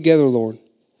group, come together, Lord,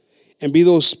 and be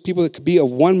those people that could be of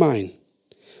one mind,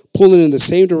 pulling in the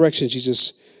same direction,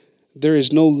 Jesus, there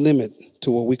is no limit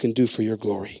to what we can do for your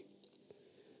glory.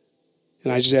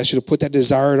 And I just ask you to put that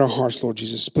desire in our hearts, Lord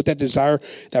Jesus. Put that desire,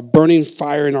 that burning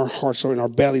fire in our hearts, Lord, in our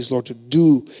bellies, Lord, to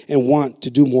do and want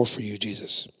to do more for you,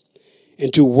 Jesus.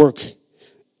 And to work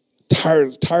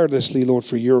tirelessly, Lord,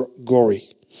 for your glory.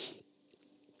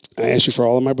 And I ask you for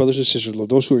all of my brothers and sisters, Lord,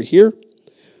 those who are here,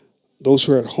 those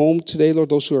who are at home today, Lord,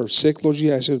 those who are sick, Lord,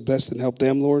 you ask you to bless and help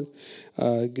them, Lord.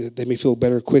 They may feel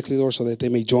better quickly, Lord, so that they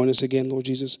may join us again, Lord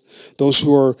Jesus. Those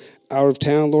who are out of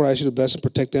town, Lord, I ask you to bless and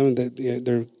protect them and that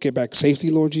they get back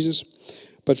safely, Lord Jesus.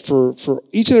 But for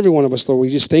each and every one of us, Lord, we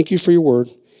just thank you for your word.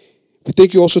 We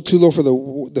thank you also, too, Lord, for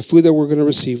the food that we're going to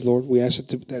receive, Lord. We ask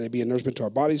that it be a nourishment to our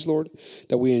bodies, Lord,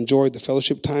 that we enjoy the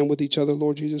fellowship time with each other,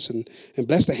 Lord Jesus, and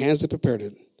bless the hands that prepared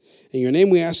it. In your name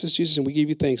we ask this, Jesus, and we give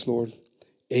you thanks, Lord.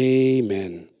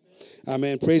 Amen.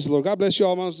 Amen. Praise the Lord. God bless you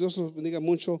all, hermanos. Dios los bendiga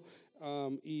mucho.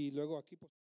 Y luego aquí